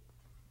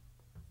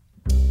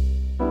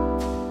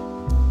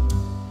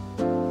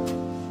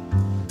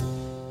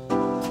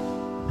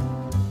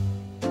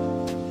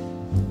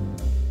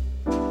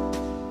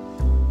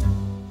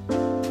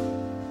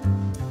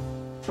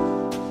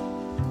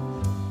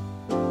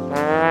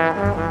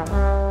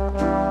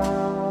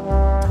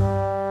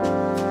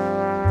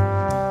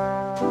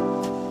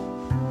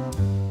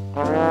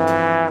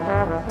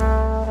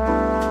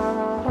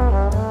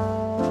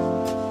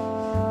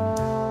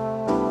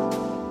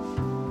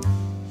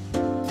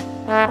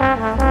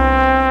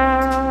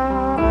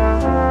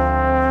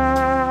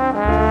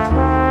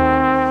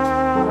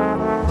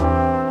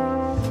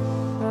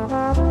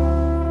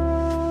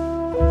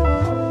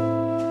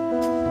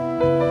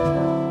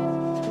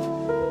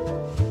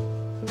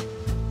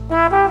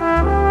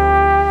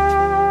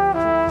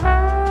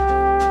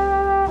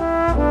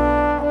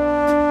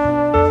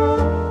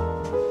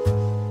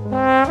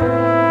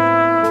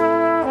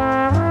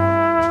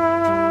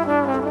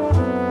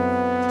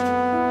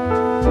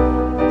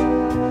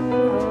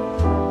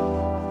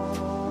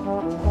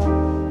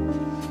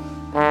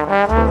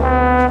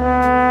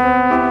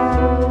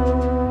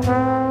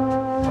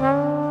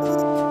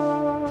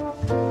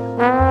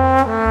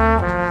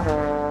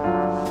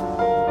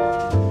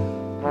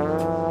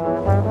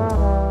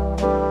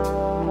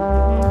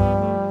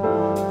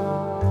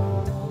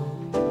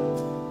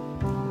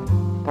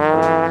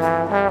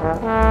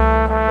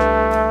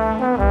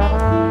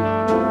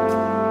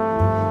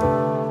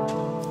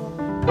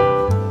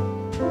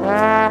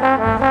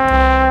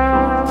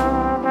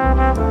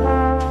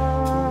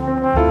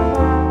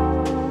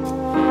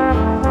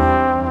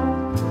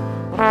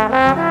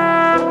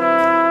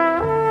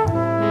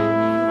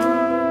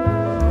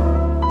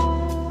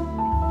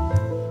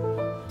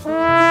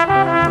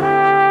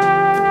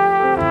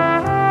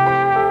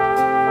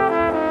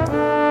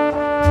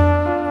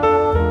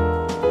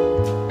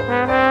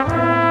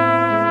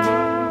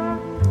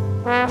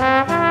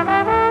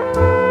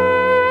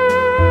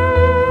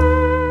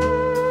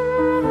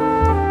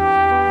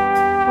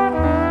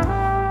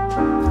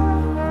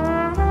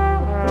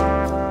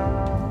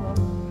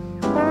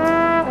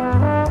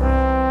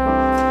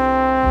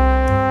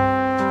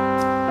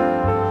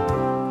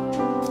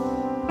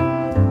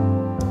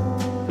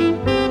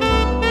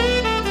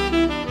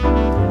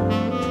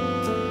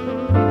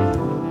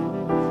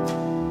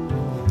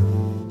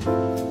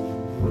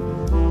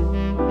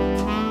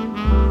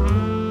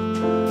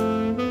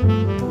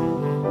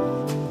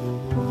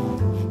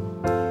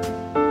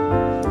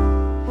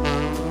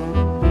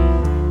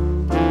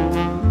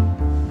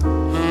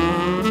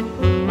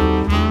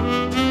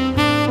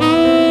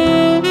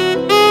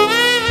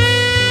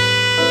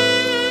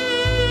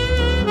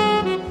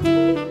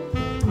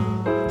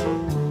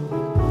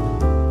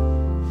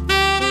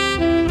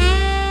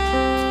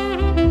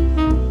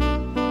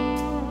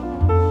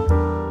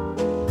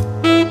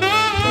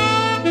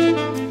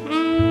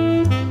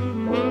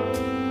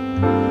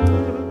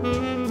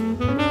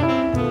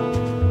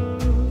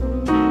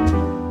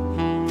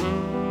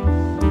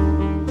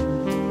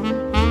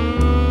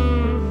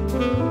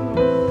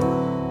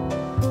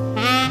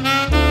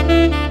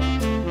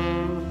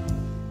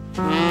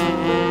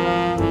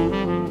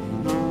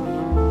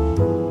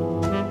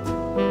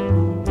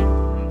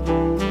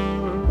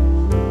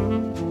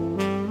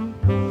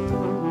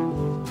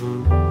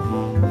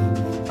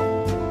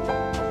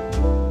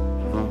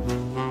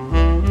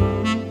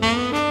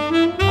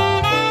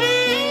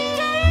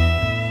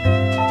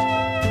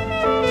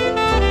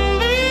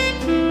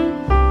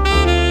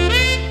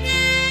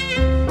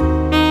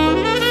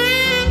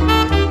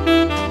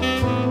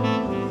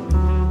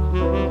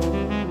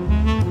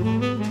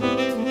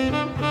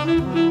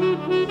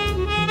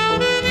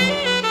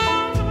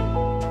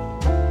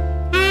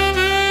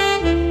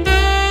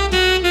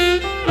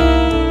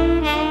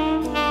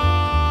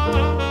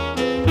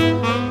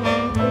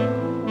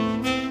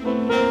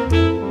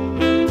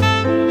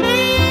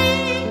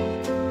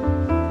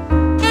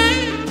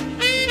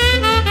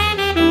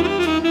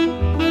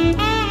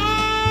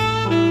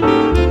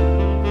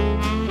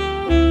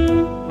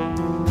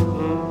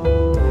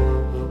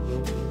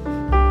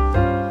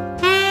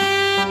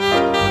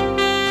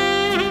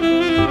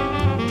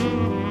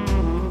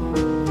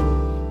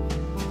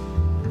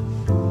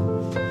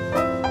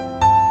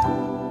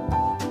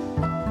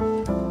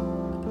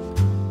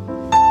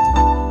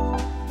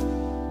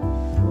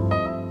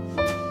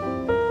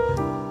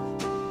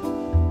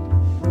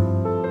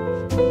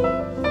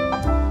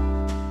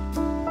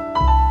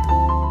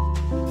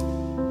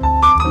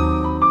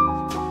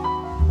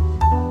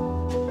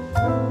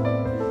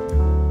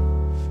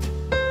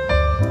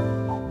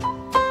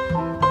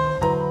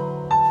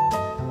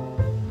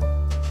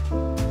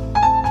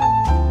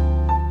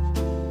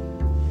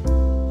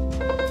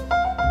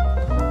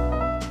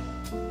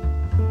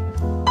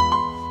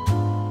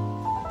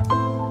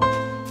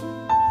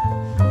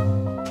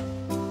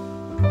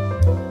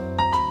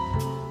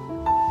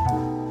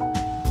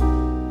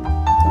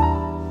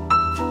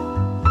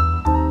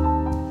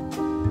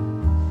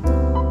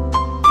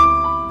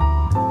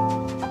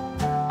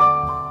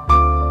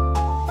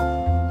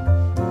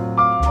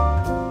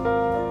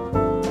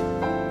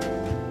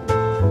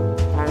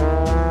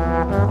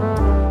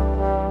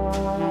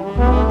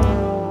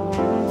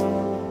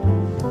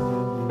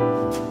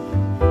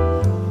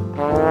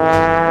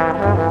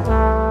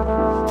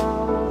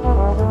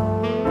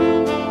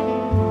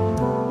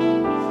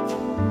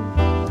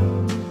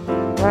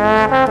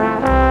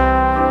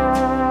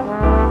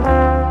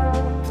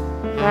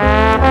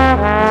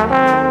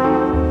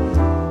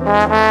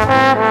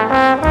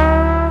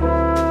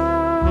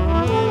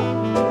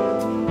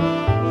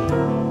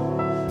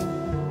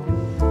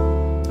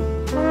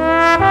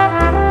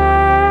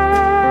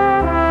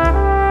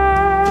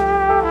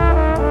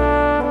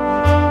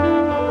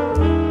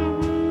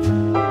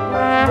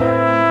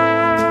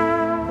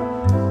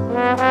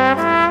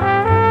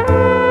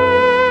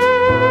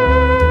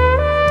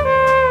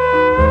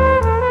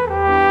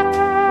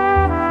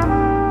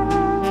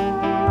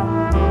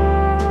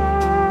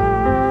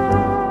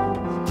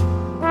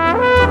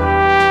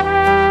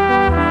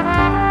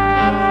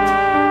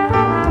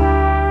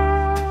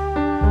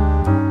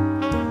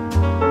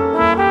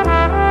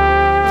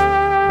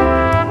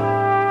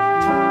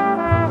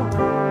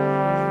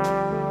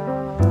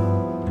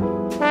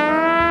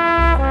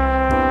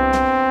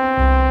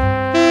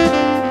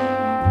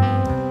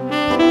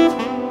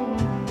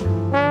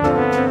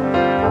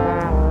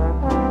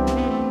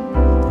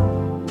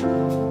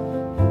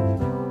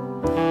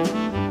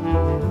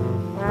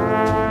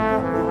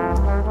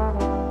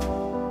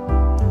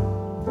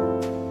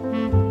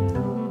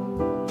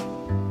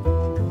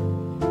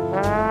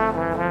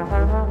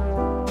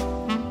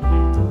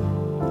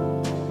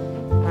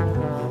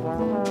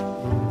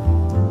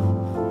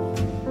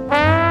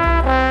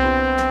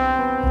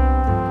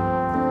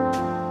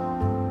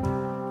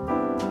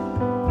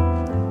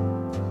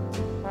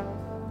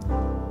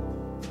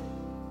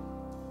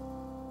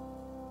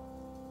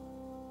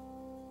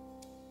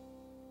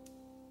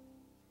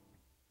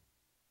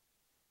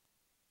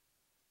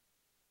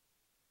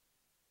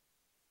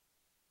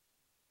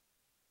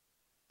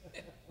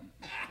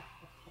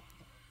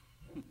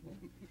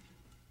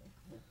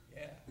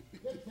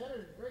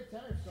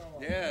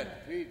 Yeah,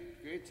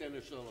 great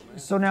tenor solo, man.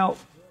 So now,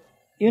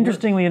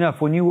 interestingly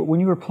enough, when you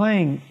were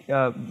playing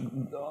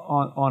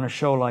on a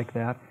show like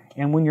that,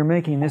 and when you're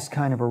making this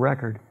kind of a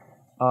record,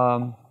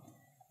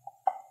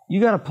 you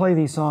got to play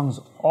these songs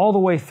all the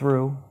way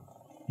through,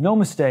 no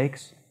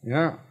mistakes.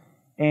 Yeah.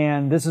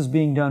 And this is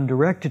being done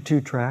direct to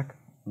 2-track.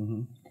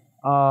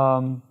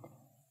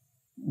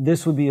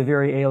 This would be a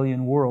very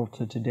alien world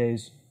to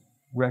today's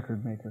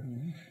record maker.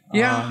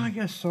 Yeah, I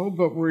guess so,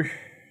 but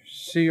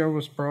I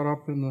was brought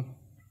up in the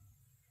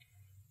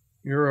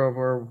era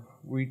where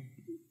we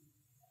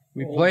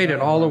played it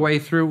all the way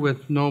through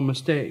with no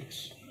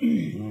mistakes.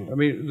 I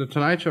mean, the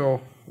Tonight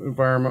Show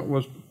environment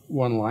was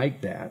one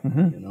like that,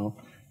 you know.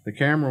 The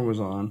camera was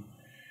on.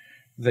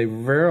 They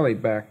rarely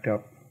backed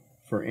up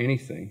for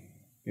anything.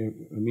 I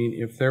mean,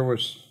 if there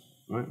was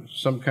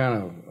some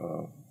kind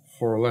of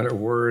 4-letter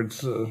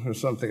words or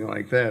something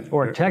like that.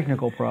 Or a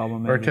technical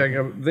problem.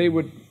 Maybe. They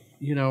would,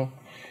 you know,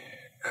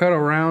 cut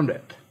around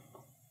it.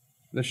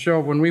 The show,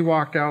 when we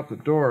walked out the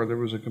door, there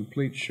was a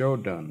complete show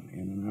done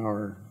in an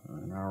hour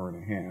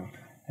and a half.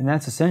 And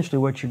that's essentially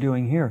what you're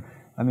doing here.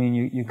 I mean,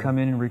 you come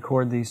in and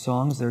record these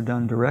songs. They're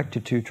done direct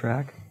to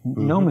 2-track.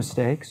 No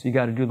mistakes. You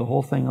got to do the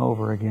whole thing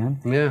over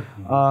again. Yeah.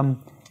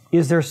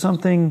 Is there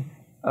something,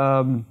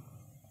 the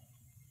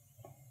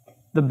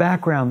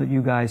background that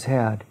you guys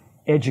had,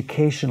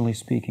 educationally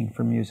speaking,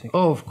 for music?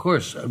 Oh, of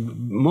course.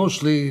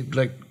 Mostly,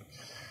 like,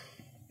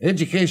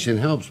 education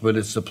helps, but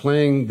it's the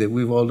playing that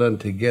we've all done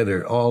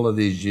together all of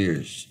these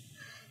years.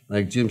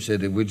 Like Jim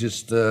said, we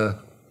just,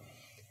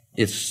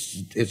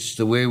 it's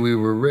the way we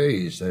were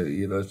raised.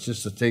 You know, it's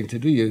just a thing to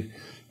do.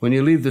 When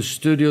you leave the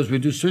studios, we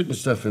do certain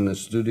stuff in the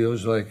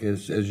studios, like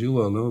as you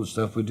well know, the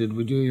stuff we do,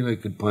 you know, you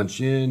could punch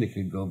in, you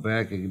could go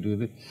back, you could do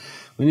that.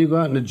 When you go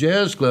out in a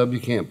jazz club, you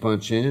can't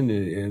punch in,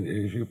 and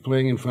if you're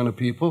playing in front of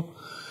people,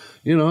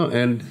 you know,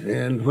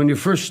 and when you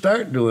first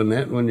start doing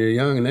that, when you're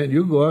young and that,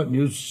 you go out and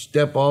you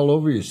step all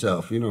over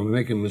yourself, you know,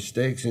 making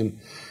mistakes, and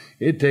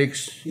it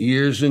takes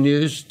years and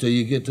years till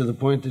you get to the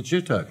point that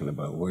you're talking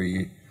about, where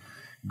you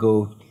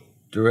go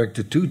direct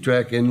to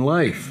 2-track in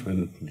life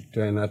and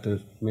try not to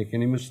make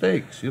any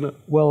mistakes, you know.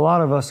 Well, a lot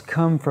of us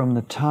come from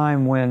the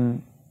time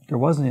when there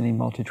wasn't any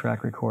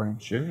multi-track recording.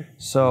 Sure.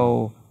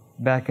 So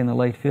back in the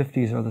late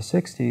 50s or the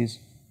 60s,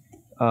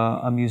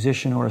 a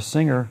musician or a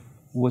singer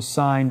was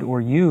signed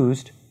or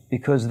used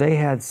because they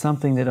had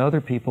something that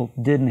other people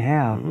didn't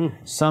have,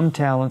 some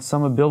talent,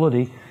 some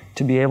ability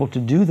to be able to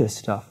do this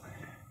stuff.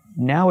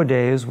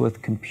 Nowadays,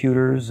 with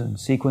computers and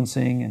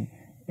sequencing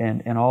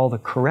and all the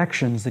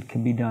corrections that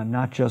can be done,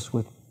 not just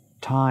with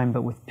time,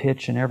 but with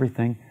pitch and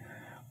everything,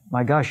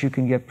 my gosh, you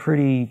can get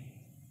pretty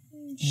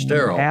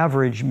sterile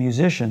average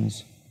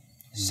musicians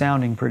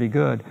sounding pretty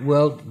good.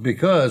 Well,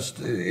 because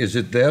is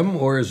it them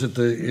or is it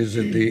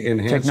the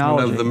enhancement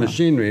Technology, of the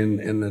machinery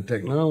and the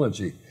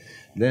technology?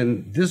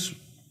 Then this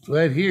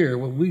right here,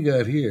 what we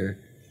got here,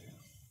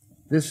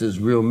 this is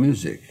real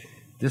music.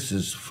 This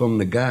is from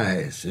the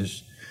guys.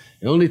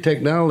 The only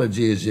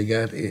technology is you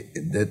got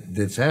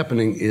that's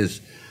happening is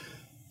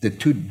the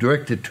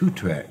direct to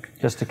 2-track.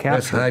 Just to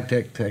capture. That's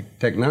high-tech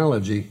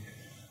technology.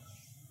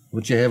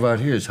 What you have out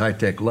here is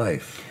high-tech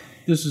life.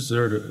 This is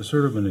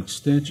sort of an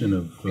extension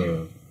of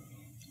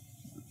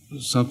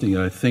something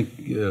I think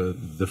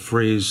the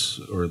phrase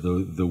or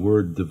the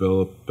word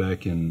developed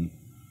back in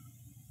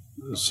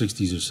the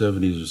 60s or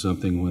 70s or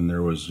something, when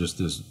there was just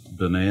this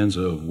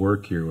bonanza of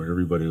work here where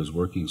everybody was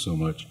working so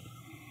much.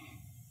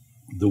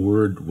 The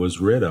word was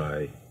red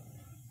eye,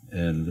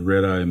 and the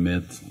red eye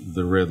meant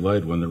the red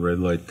light. When the red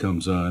light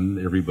comes on,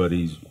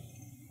 everybody's,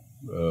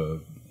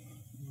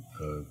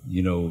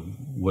 you know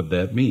what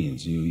that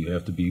means. You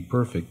have to be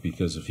perfect,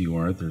 because if you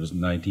aren't, there's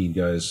 19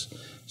 guys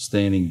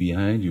standing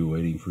behind you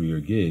waiting for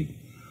your gig.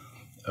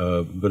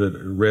 But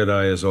red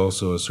eye is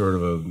also a sort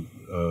of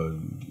a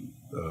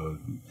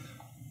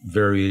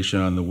variation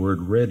on the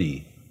word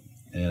ready,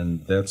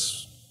 and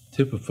that's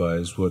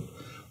typifies what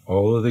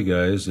all of the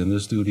guys in the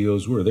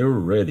studios were. They were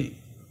ready.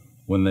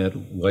 When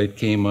that light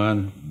came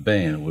on,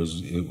 bang, it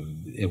was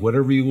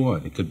whatever you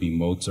want. It could be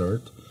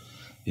Mozart,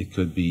 it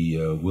could be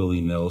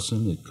Willie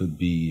Nelson, it could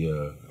be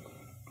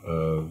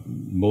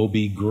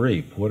Moby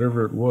Grape,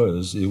 whatever it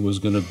was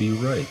going to be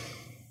right.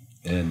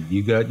 And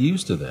you got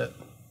used to that.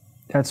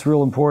 That's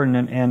real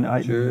important.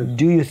 And Sure.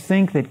 Do you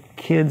think that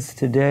kids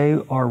today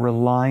are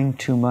relying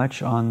too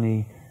much on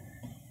the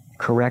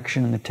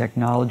correction and the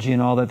technology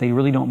and all that? They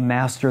really don't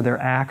master their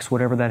acts,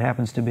 whatever that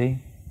happens to be?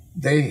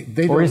 They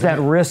Or is that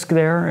risk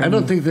there? I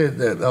don't think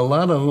that a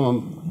lot of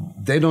them,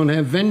 they don't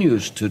have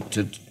venues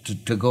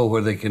to go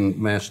where they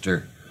can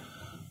master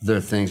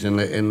their things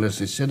unless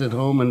they sit at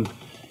home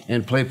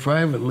and play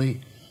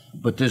privately.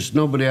 But there's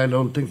nobody, I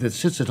don't think, that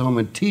sits at home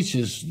and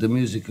teaches the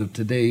music of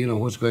today, you know,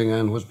 what's going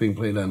on, what's being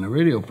played on the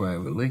radio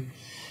privately.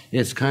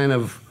 It's kind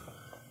of,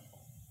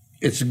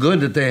 it's good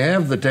that they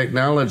have the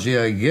technology,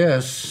 I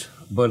guess,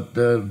 but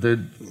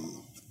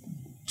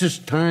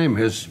just time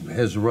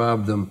has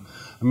robbed them.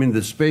 I mean,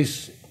 the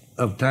space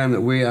of time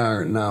that we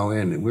are now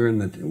in, we're in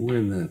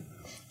the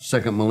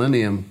second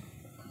millennium.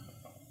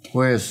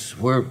 Whereas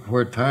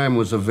where time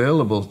was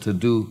available to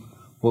do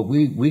what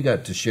we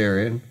got to share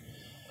in,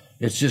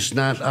 it's just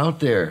not out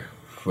there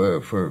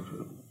for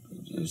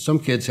some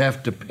kids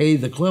have to pay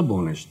the club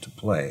owners to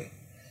play.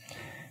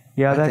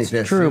 Yeah, that's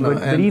true. You know,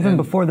 but even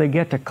before they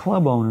get to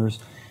club owners,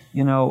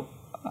 you know,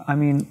 I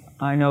mean,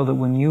 I know that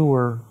when you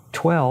were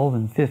 12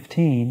 and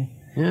 15,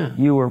 yeah,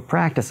 you were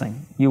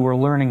practicing. You were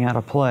learning how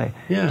to play.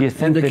 Yeah, Do you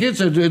think and the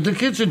kids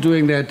are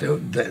doing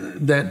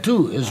that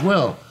too as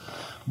well,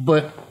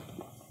 but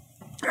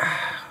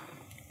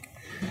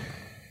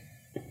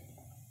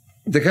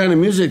the kind of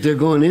music they're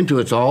going into,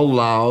 it's all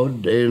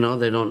loud. You know,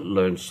 they don't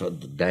learn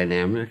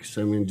dynamics.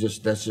 I mean,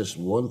 that's just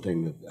one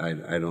thing that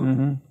I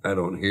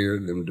don't hear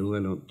them do.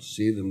 I don't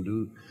see them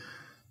do.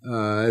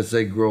 As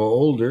they grow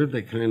older,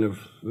 they kind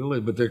of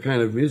really, but their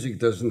kind of music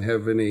doesn't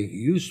have any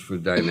use for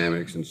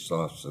dynamics and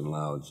softs and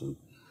louds,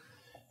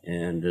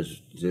 and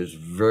there's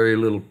very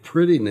little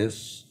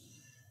prettiness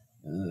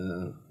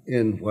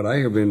in what I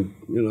have been.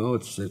 You know,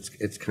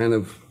 it's kind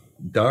of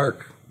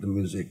dark, the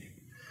music,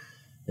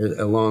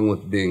 along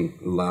with being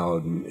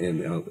loud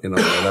and all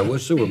that. I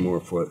wish there were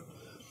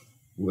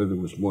where there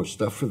was more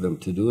stuff for them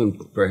to do,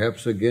 and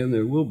perhaps again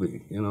there will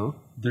be. You know,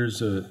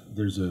 there's a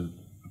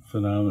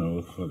phenomenon,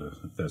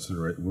 if that's the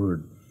right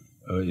word.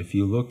 If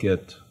you look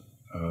at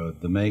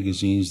the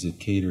magazines that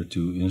cater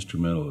to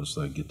instrumentalists,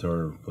 like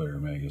Guitar Player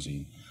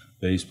Magazine,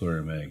 Bass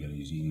Player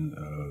Magazine,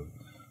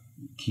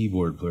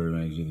 Keyboard Player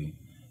Magazine,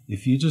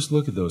 if you just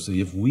look at those,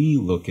 if we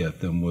look at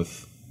them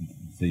with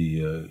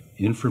the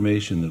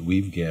information that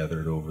we've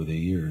gathered over the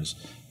years,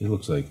 it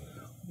looks like,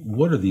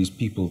 what are these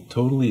people,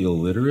 totally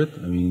illiterate?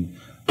 I mean,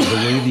 the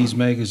way these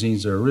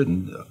magazines are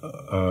written,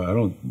 I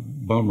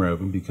don't bum rap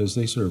them because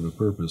they serve a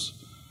purpose.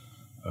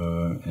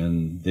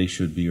 And they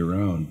should be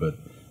around. But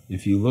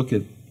if you look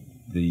at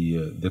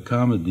the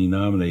common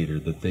denominator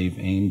that they've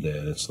aimed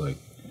at, it's like,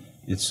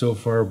 it's so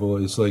far below.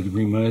 It's like, it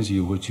reminds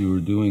you of what you were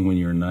doing when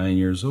you were 9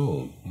 years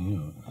old. You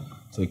know,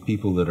 it's like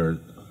people that are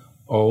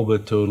all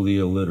but totally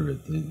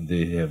illiterate.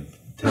 They have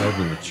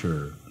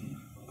tablature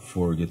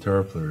for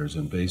guitar players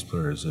and bass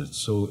players. It's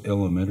so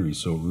elementary,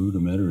 so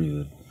rudimentary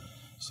that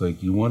it's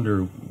like you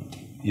wonder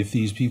if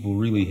these people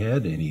really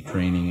had any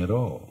training at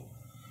all,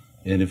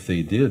 and if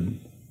they did.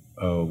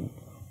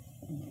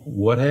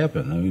 What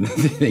happened? I mean,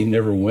 they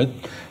never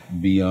went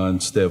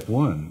beyond step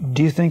one.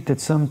 Do you think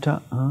that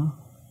sometimes?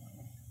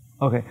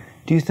 Okay.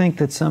 Do you think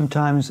that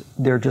sometimes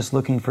they're just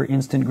looking for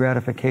instant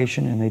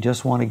gratification and they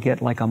just want to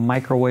get like a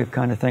microwave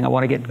kind of thing? I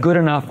want to get good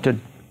enough to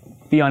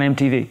be on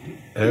MTV.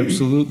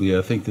 Absolutely.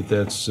 I think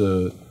that's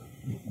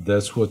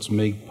what's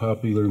made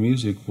popular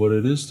music what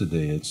it is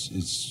today.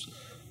 It's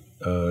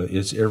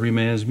every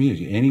man's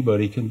music.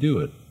 Anybody can do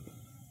it.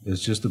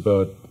 It's just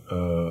about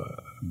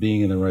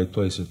being in the right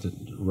place at the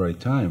right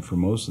time for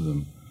most of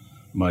them.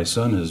 My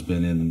son has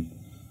been in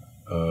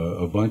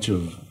a bunch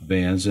of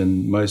bands,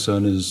 and my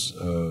son is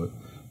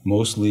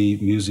mostly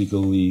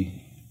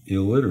musically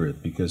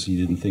illiterate because he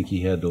didn't think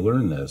he had to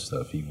learn that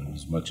stuff. Even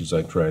as much as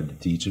I tried to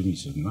teach him, he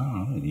said, no, I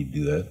don't need to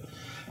do that.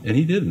 And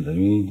he didn't. I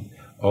mean,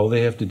 all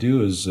they have to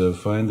do is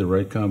find the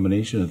right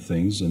combination of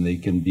things, and they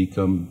can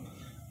become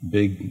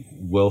big,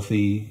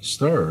 wealthy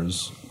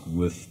stars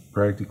with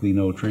practically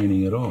no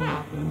training at all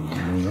and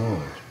no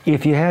knowledge.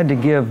 If you had to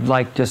give,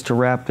 like, just to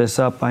wrap this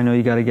up, I know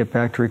you got to get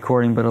back to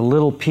recording, but a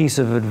little piece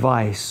of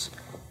advice,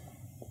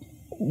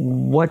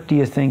 what do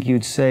you think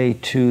you'd say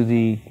to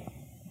the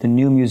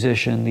new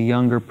musician, the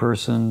younger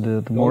person,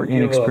 the more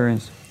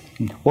inexperienced?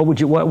 What would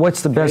you?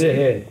 What's the best? Straight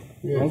ahead.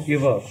 Yes. Don't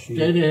give up.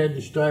 Straight ahead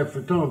and strive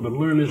for tone, but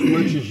learn as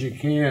much as you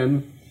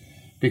can,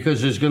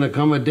 because there's going to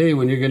come a day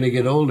when you're going to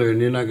get older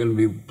and you're not going to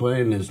be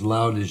playing as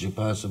loud as you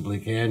possibly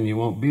can. You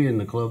won't be in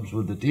the clubs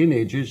with the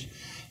teenagers,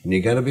 and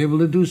you got to be able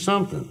to do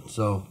something.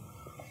 So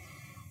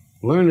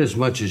learn as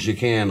much as you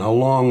can,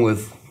 along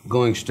with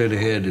going straight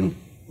ahead and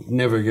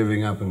never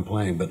giving up and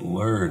playing, but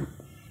learn.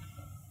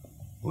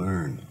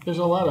 There's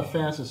a lot of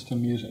facets to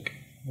music.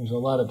 There's a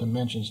lot of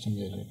dimensions to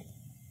music.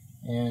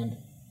 And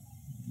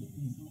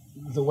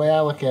the way I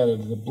look at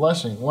it, the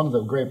blessing, one of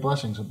the great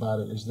blessings about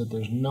it is that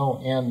there's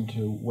no end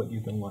to what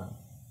you can learn.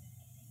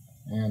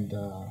 And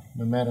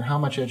no matter how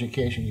much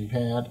education you've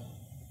had,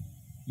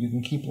 you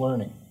can keep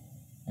learning.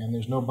 And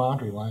there's no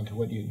boundary line to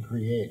what you can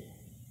create.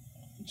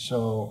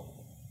 So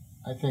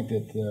I think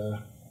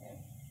that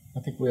I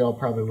think we all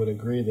probably would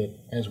agree that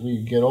as we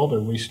get older,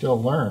 we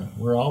still learn.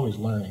 We're always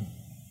learning.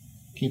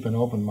 Keep an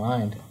open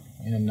mind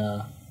and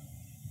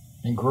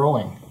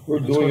growing. We're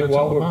doing it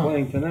while we're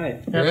playing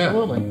tonight.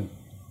 Absolutely.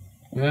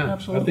 Yeah.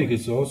 Absolutely. I think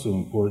it's also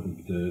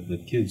important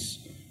that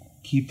kids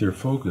keep their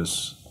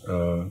focus.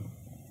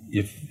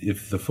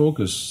 If the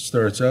focus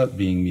starts out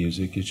being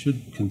music, it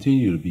should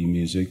continue to be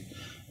music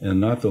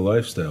and not the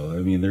lifestyle. I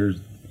mean, there's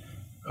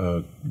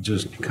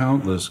just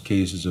countless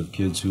cases of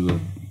kids who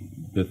have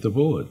bit the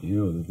bullet, you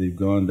know, that they've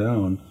gone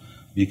down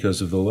because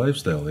of the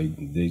lifestyle.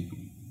 They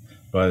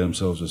buy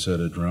themselves a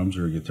set of drums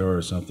or a guitar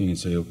or something and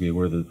say, okay,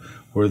 where the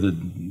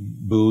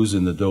booze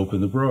and the dope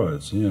and the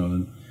broads, you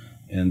know,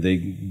 and they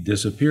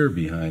disappear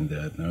behind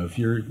that. Now, if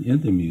you're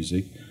into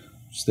music,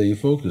 stay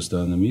focused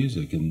on the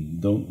music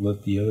and don't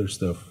let the other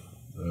stuff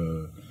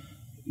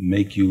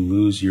make you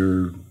lose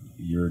your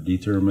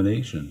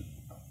determination.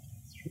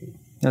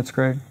 That's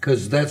great.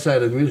 Because that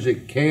side of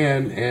music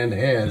can and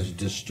has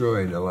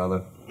destroyed a lot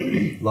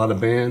of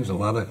bands, a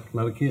lot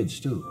of kids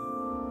too.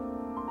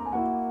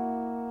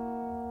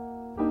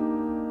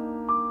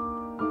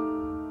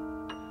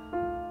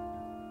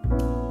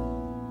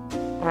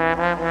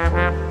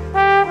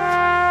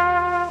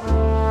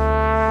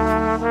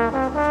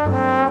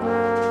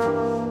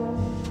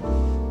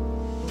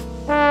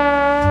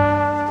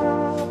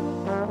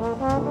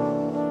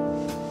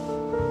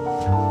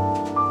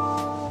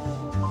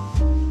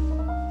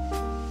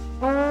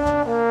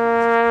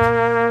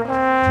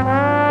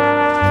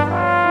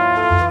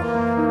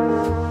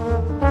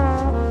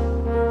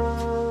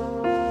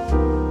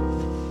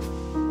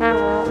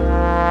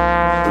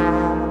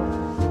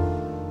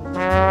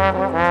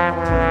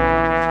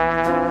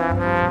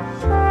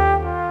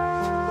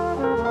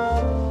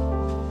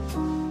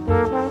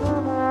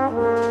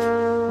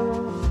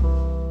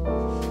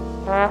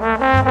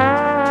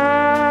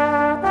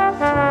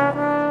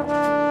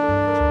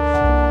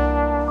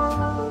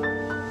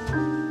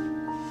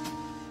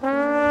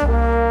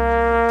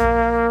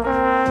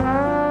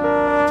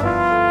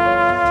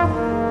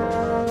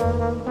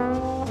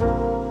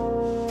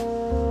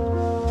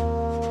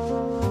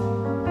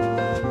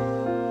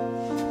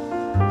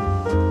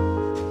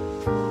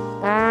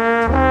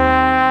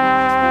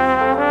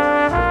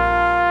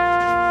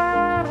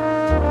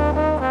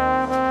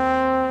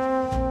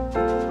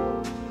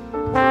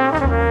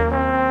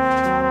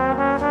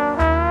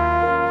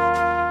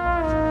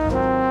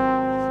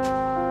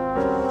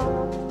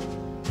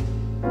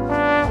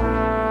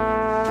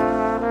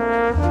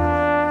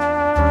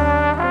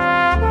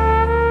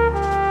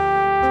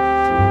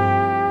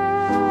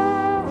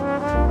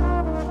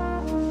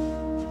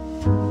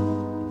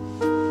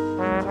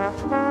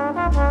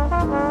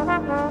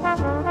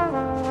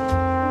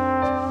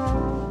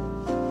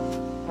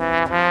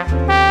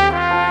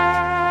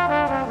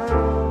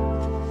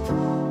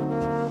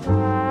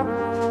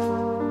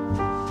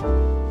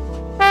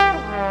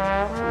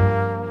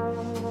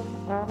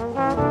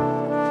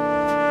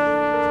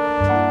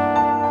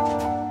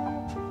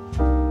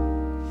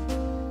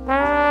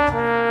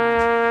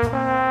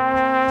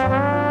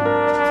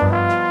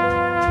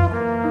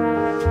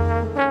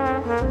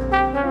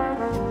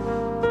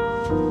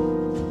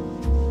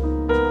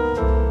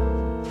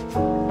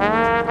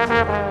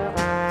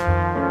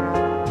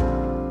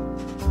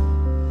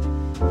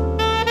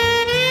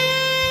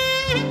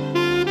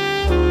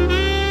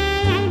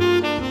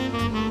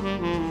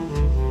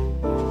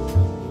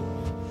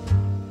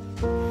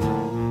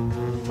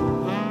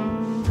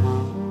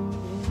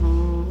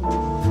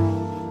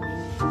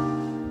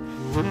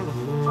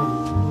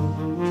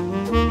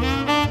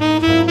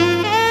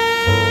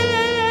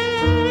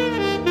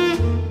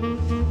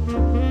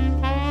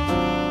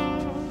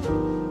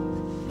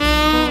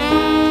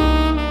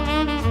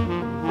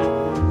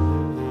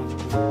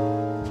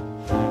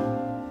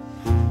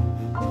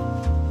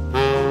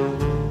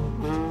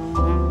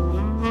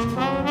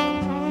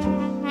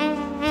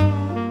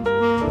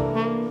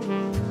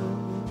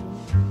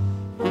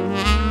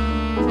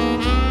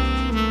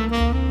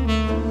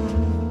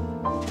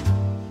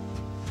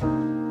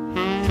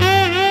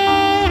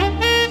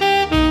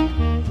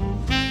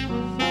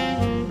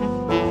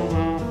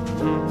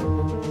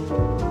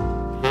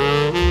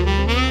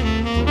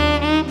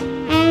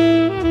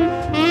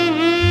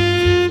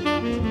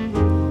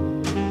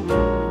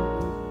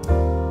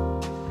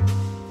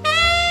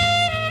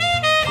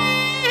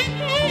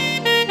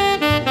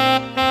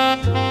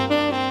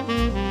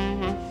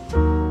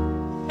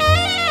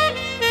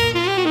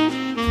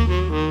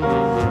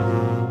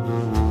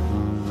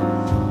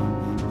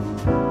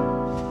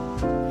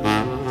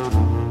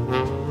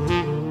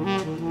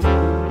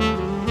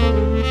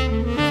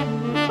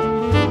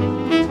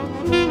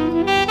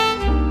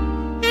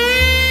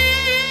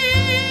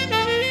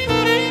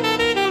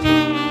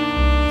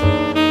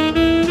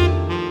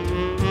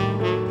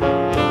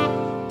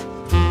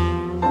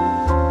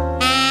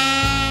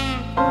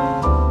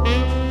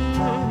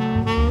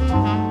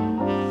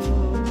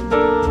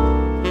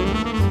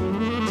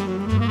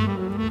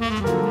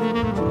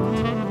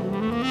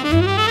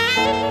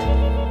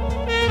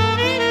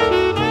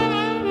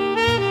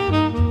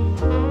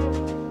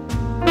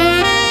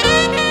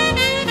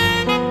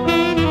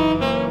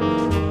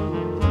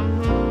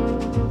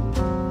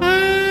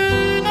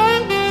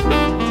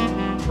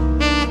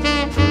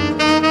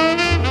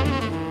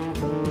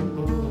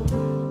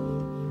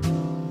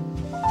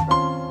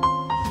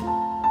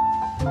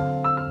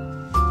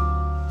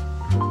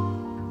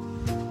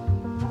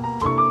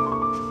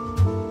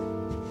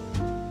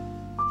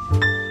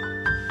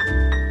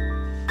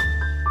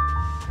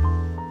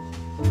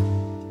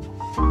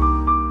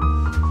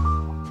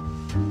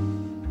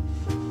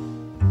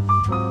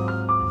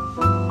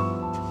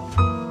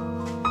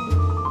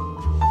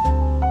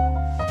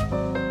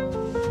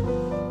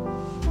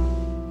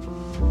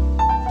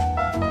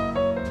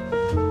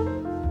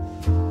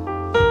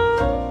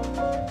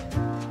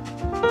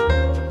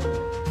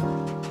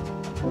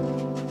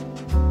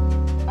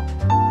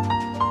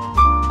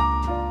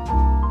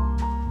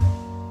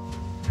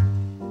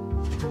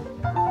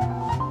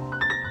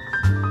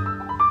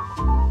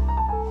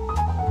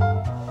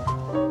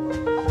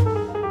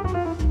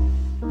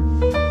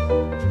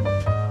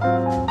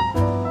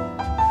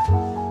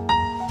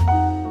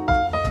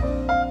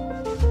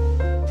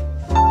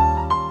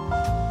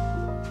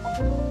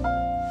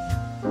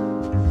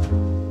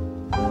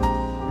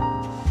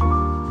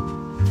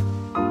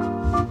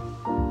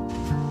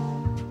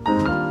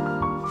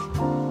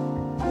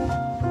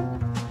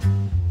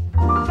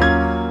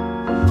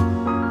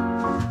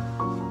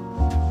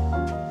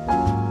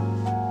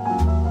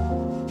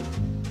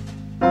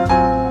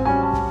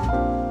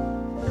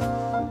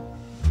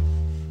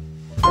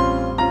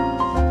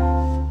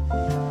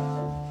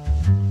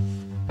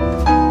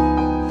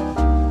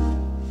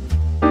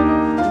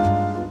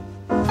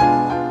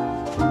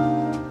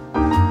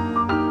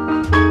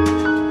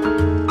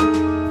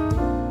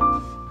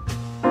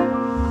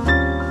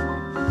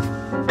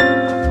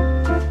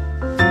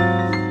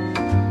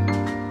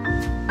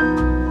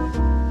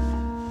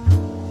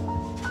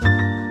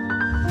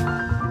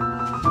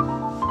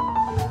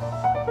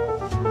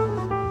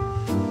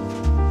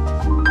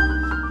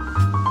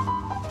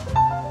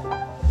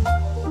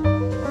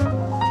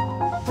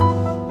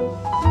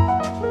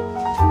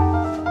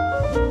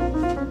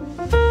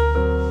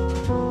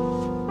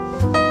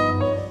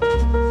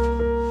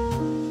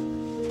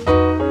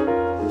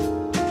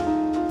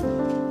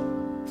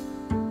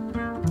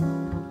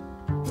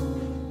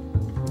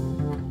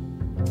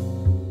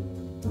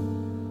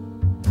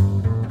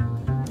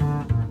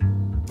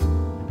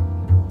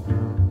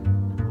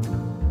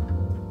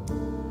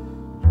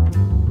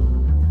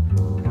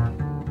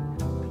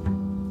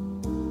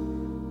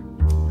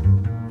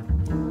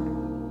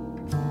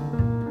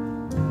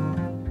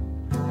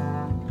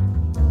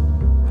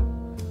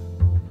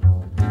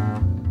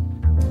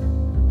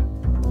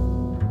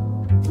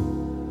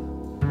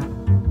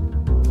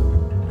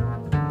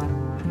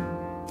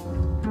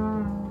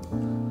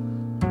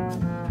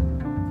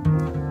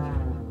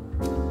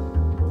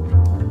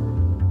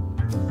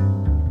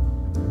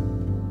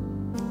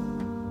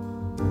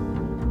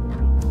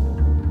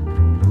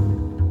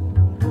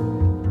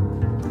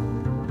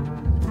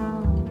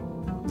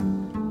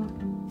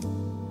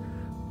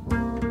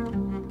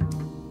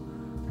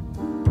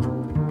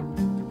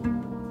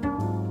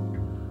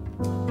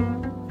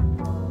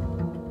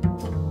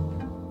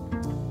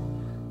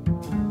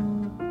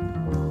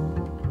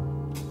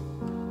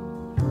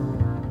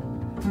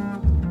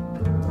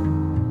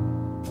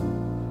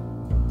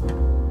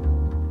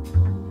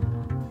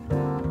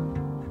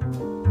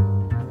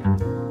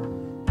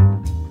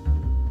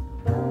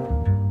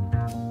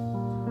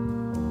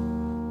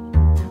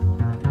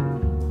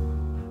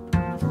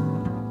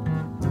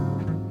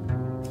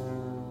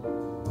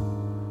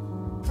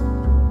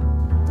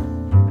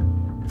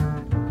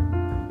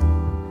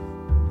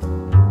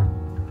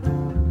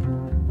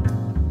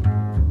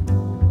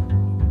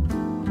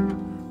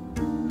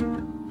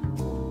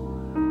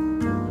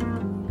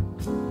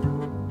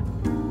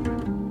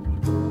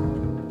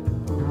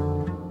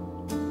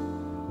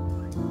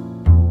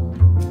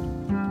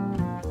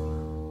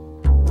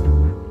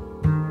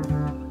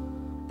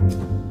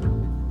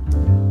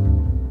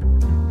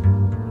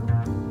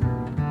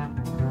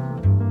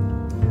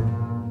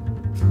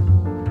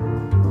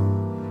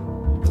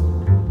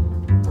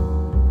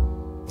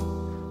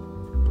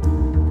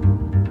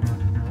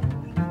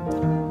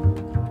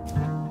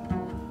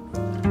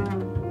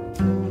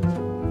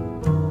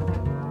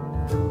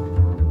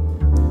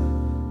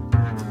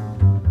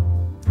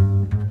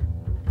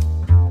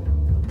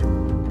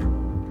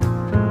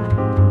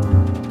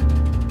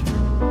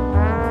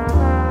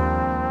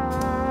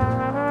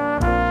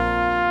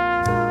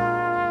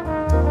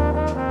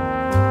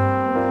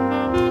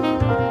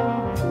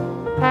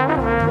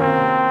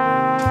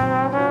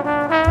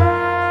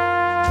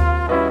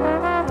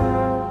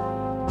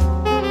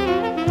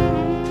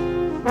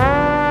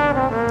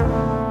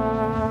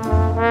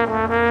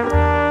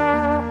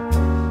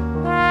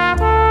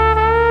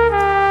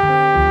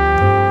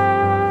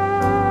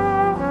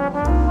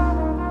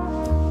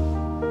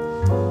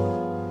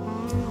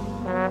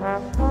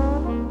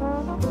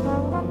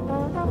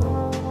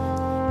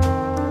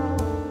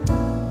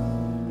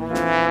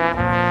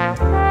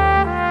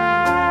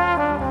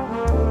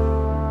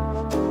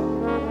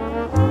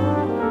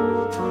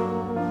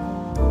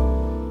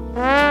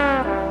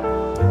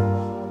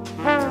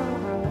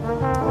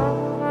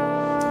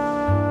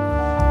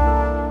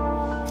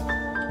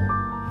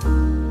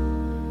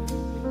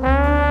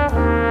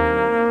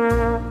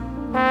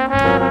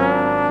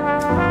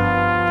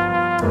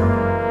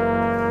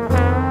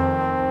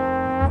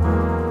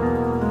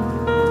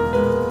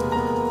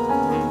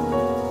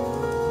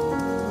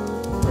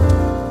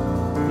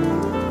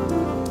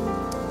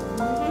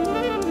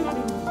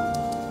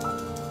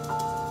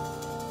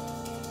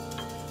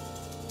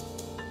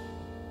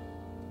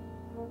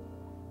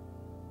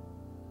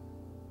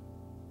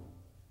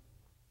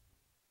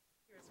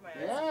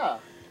 Yeah.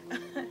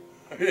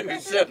 He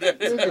said that.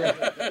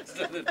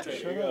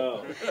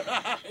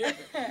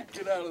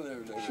 Get out of there.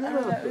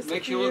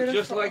 Makes you look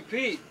just like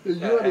Pete. You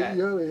ought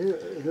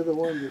to hear the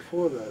one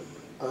before that.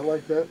 I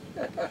like that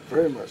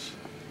very much.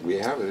 We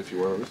have it if you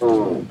want to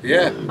listen to it.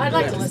 Yeah. I'd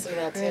like to listen to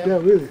that too. Yeah,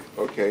 really.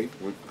 Okay,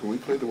 can we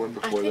play the one I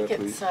before think that,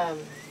 please?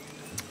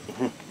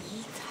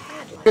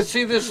 But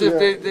see this,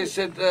 if they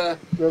said,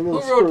 who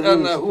wrote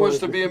on Who Wants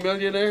to Be a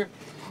Millionaire?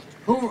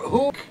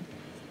 Who?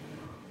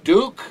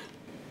 Duke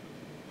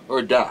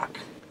or Doc?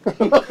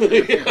 That's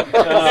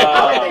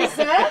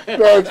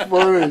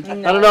funny.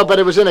 I don't know, but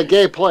it was in a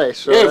gay place.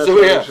 So Yeah, that's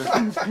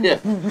yeah.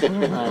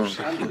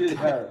 I'm Pete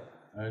Hyde.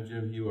 I'm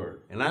Jim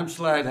Hewart. And I'm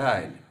Slyde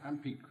Hyde. I'm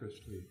Pete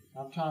Christlieb.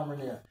 I'm Tom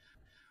Rainier.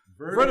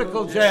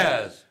 Vertical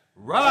Jazz,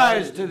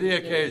 rise to the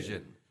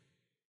occasion.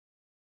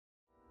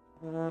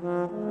 Thank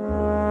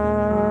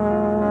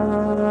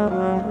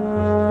you.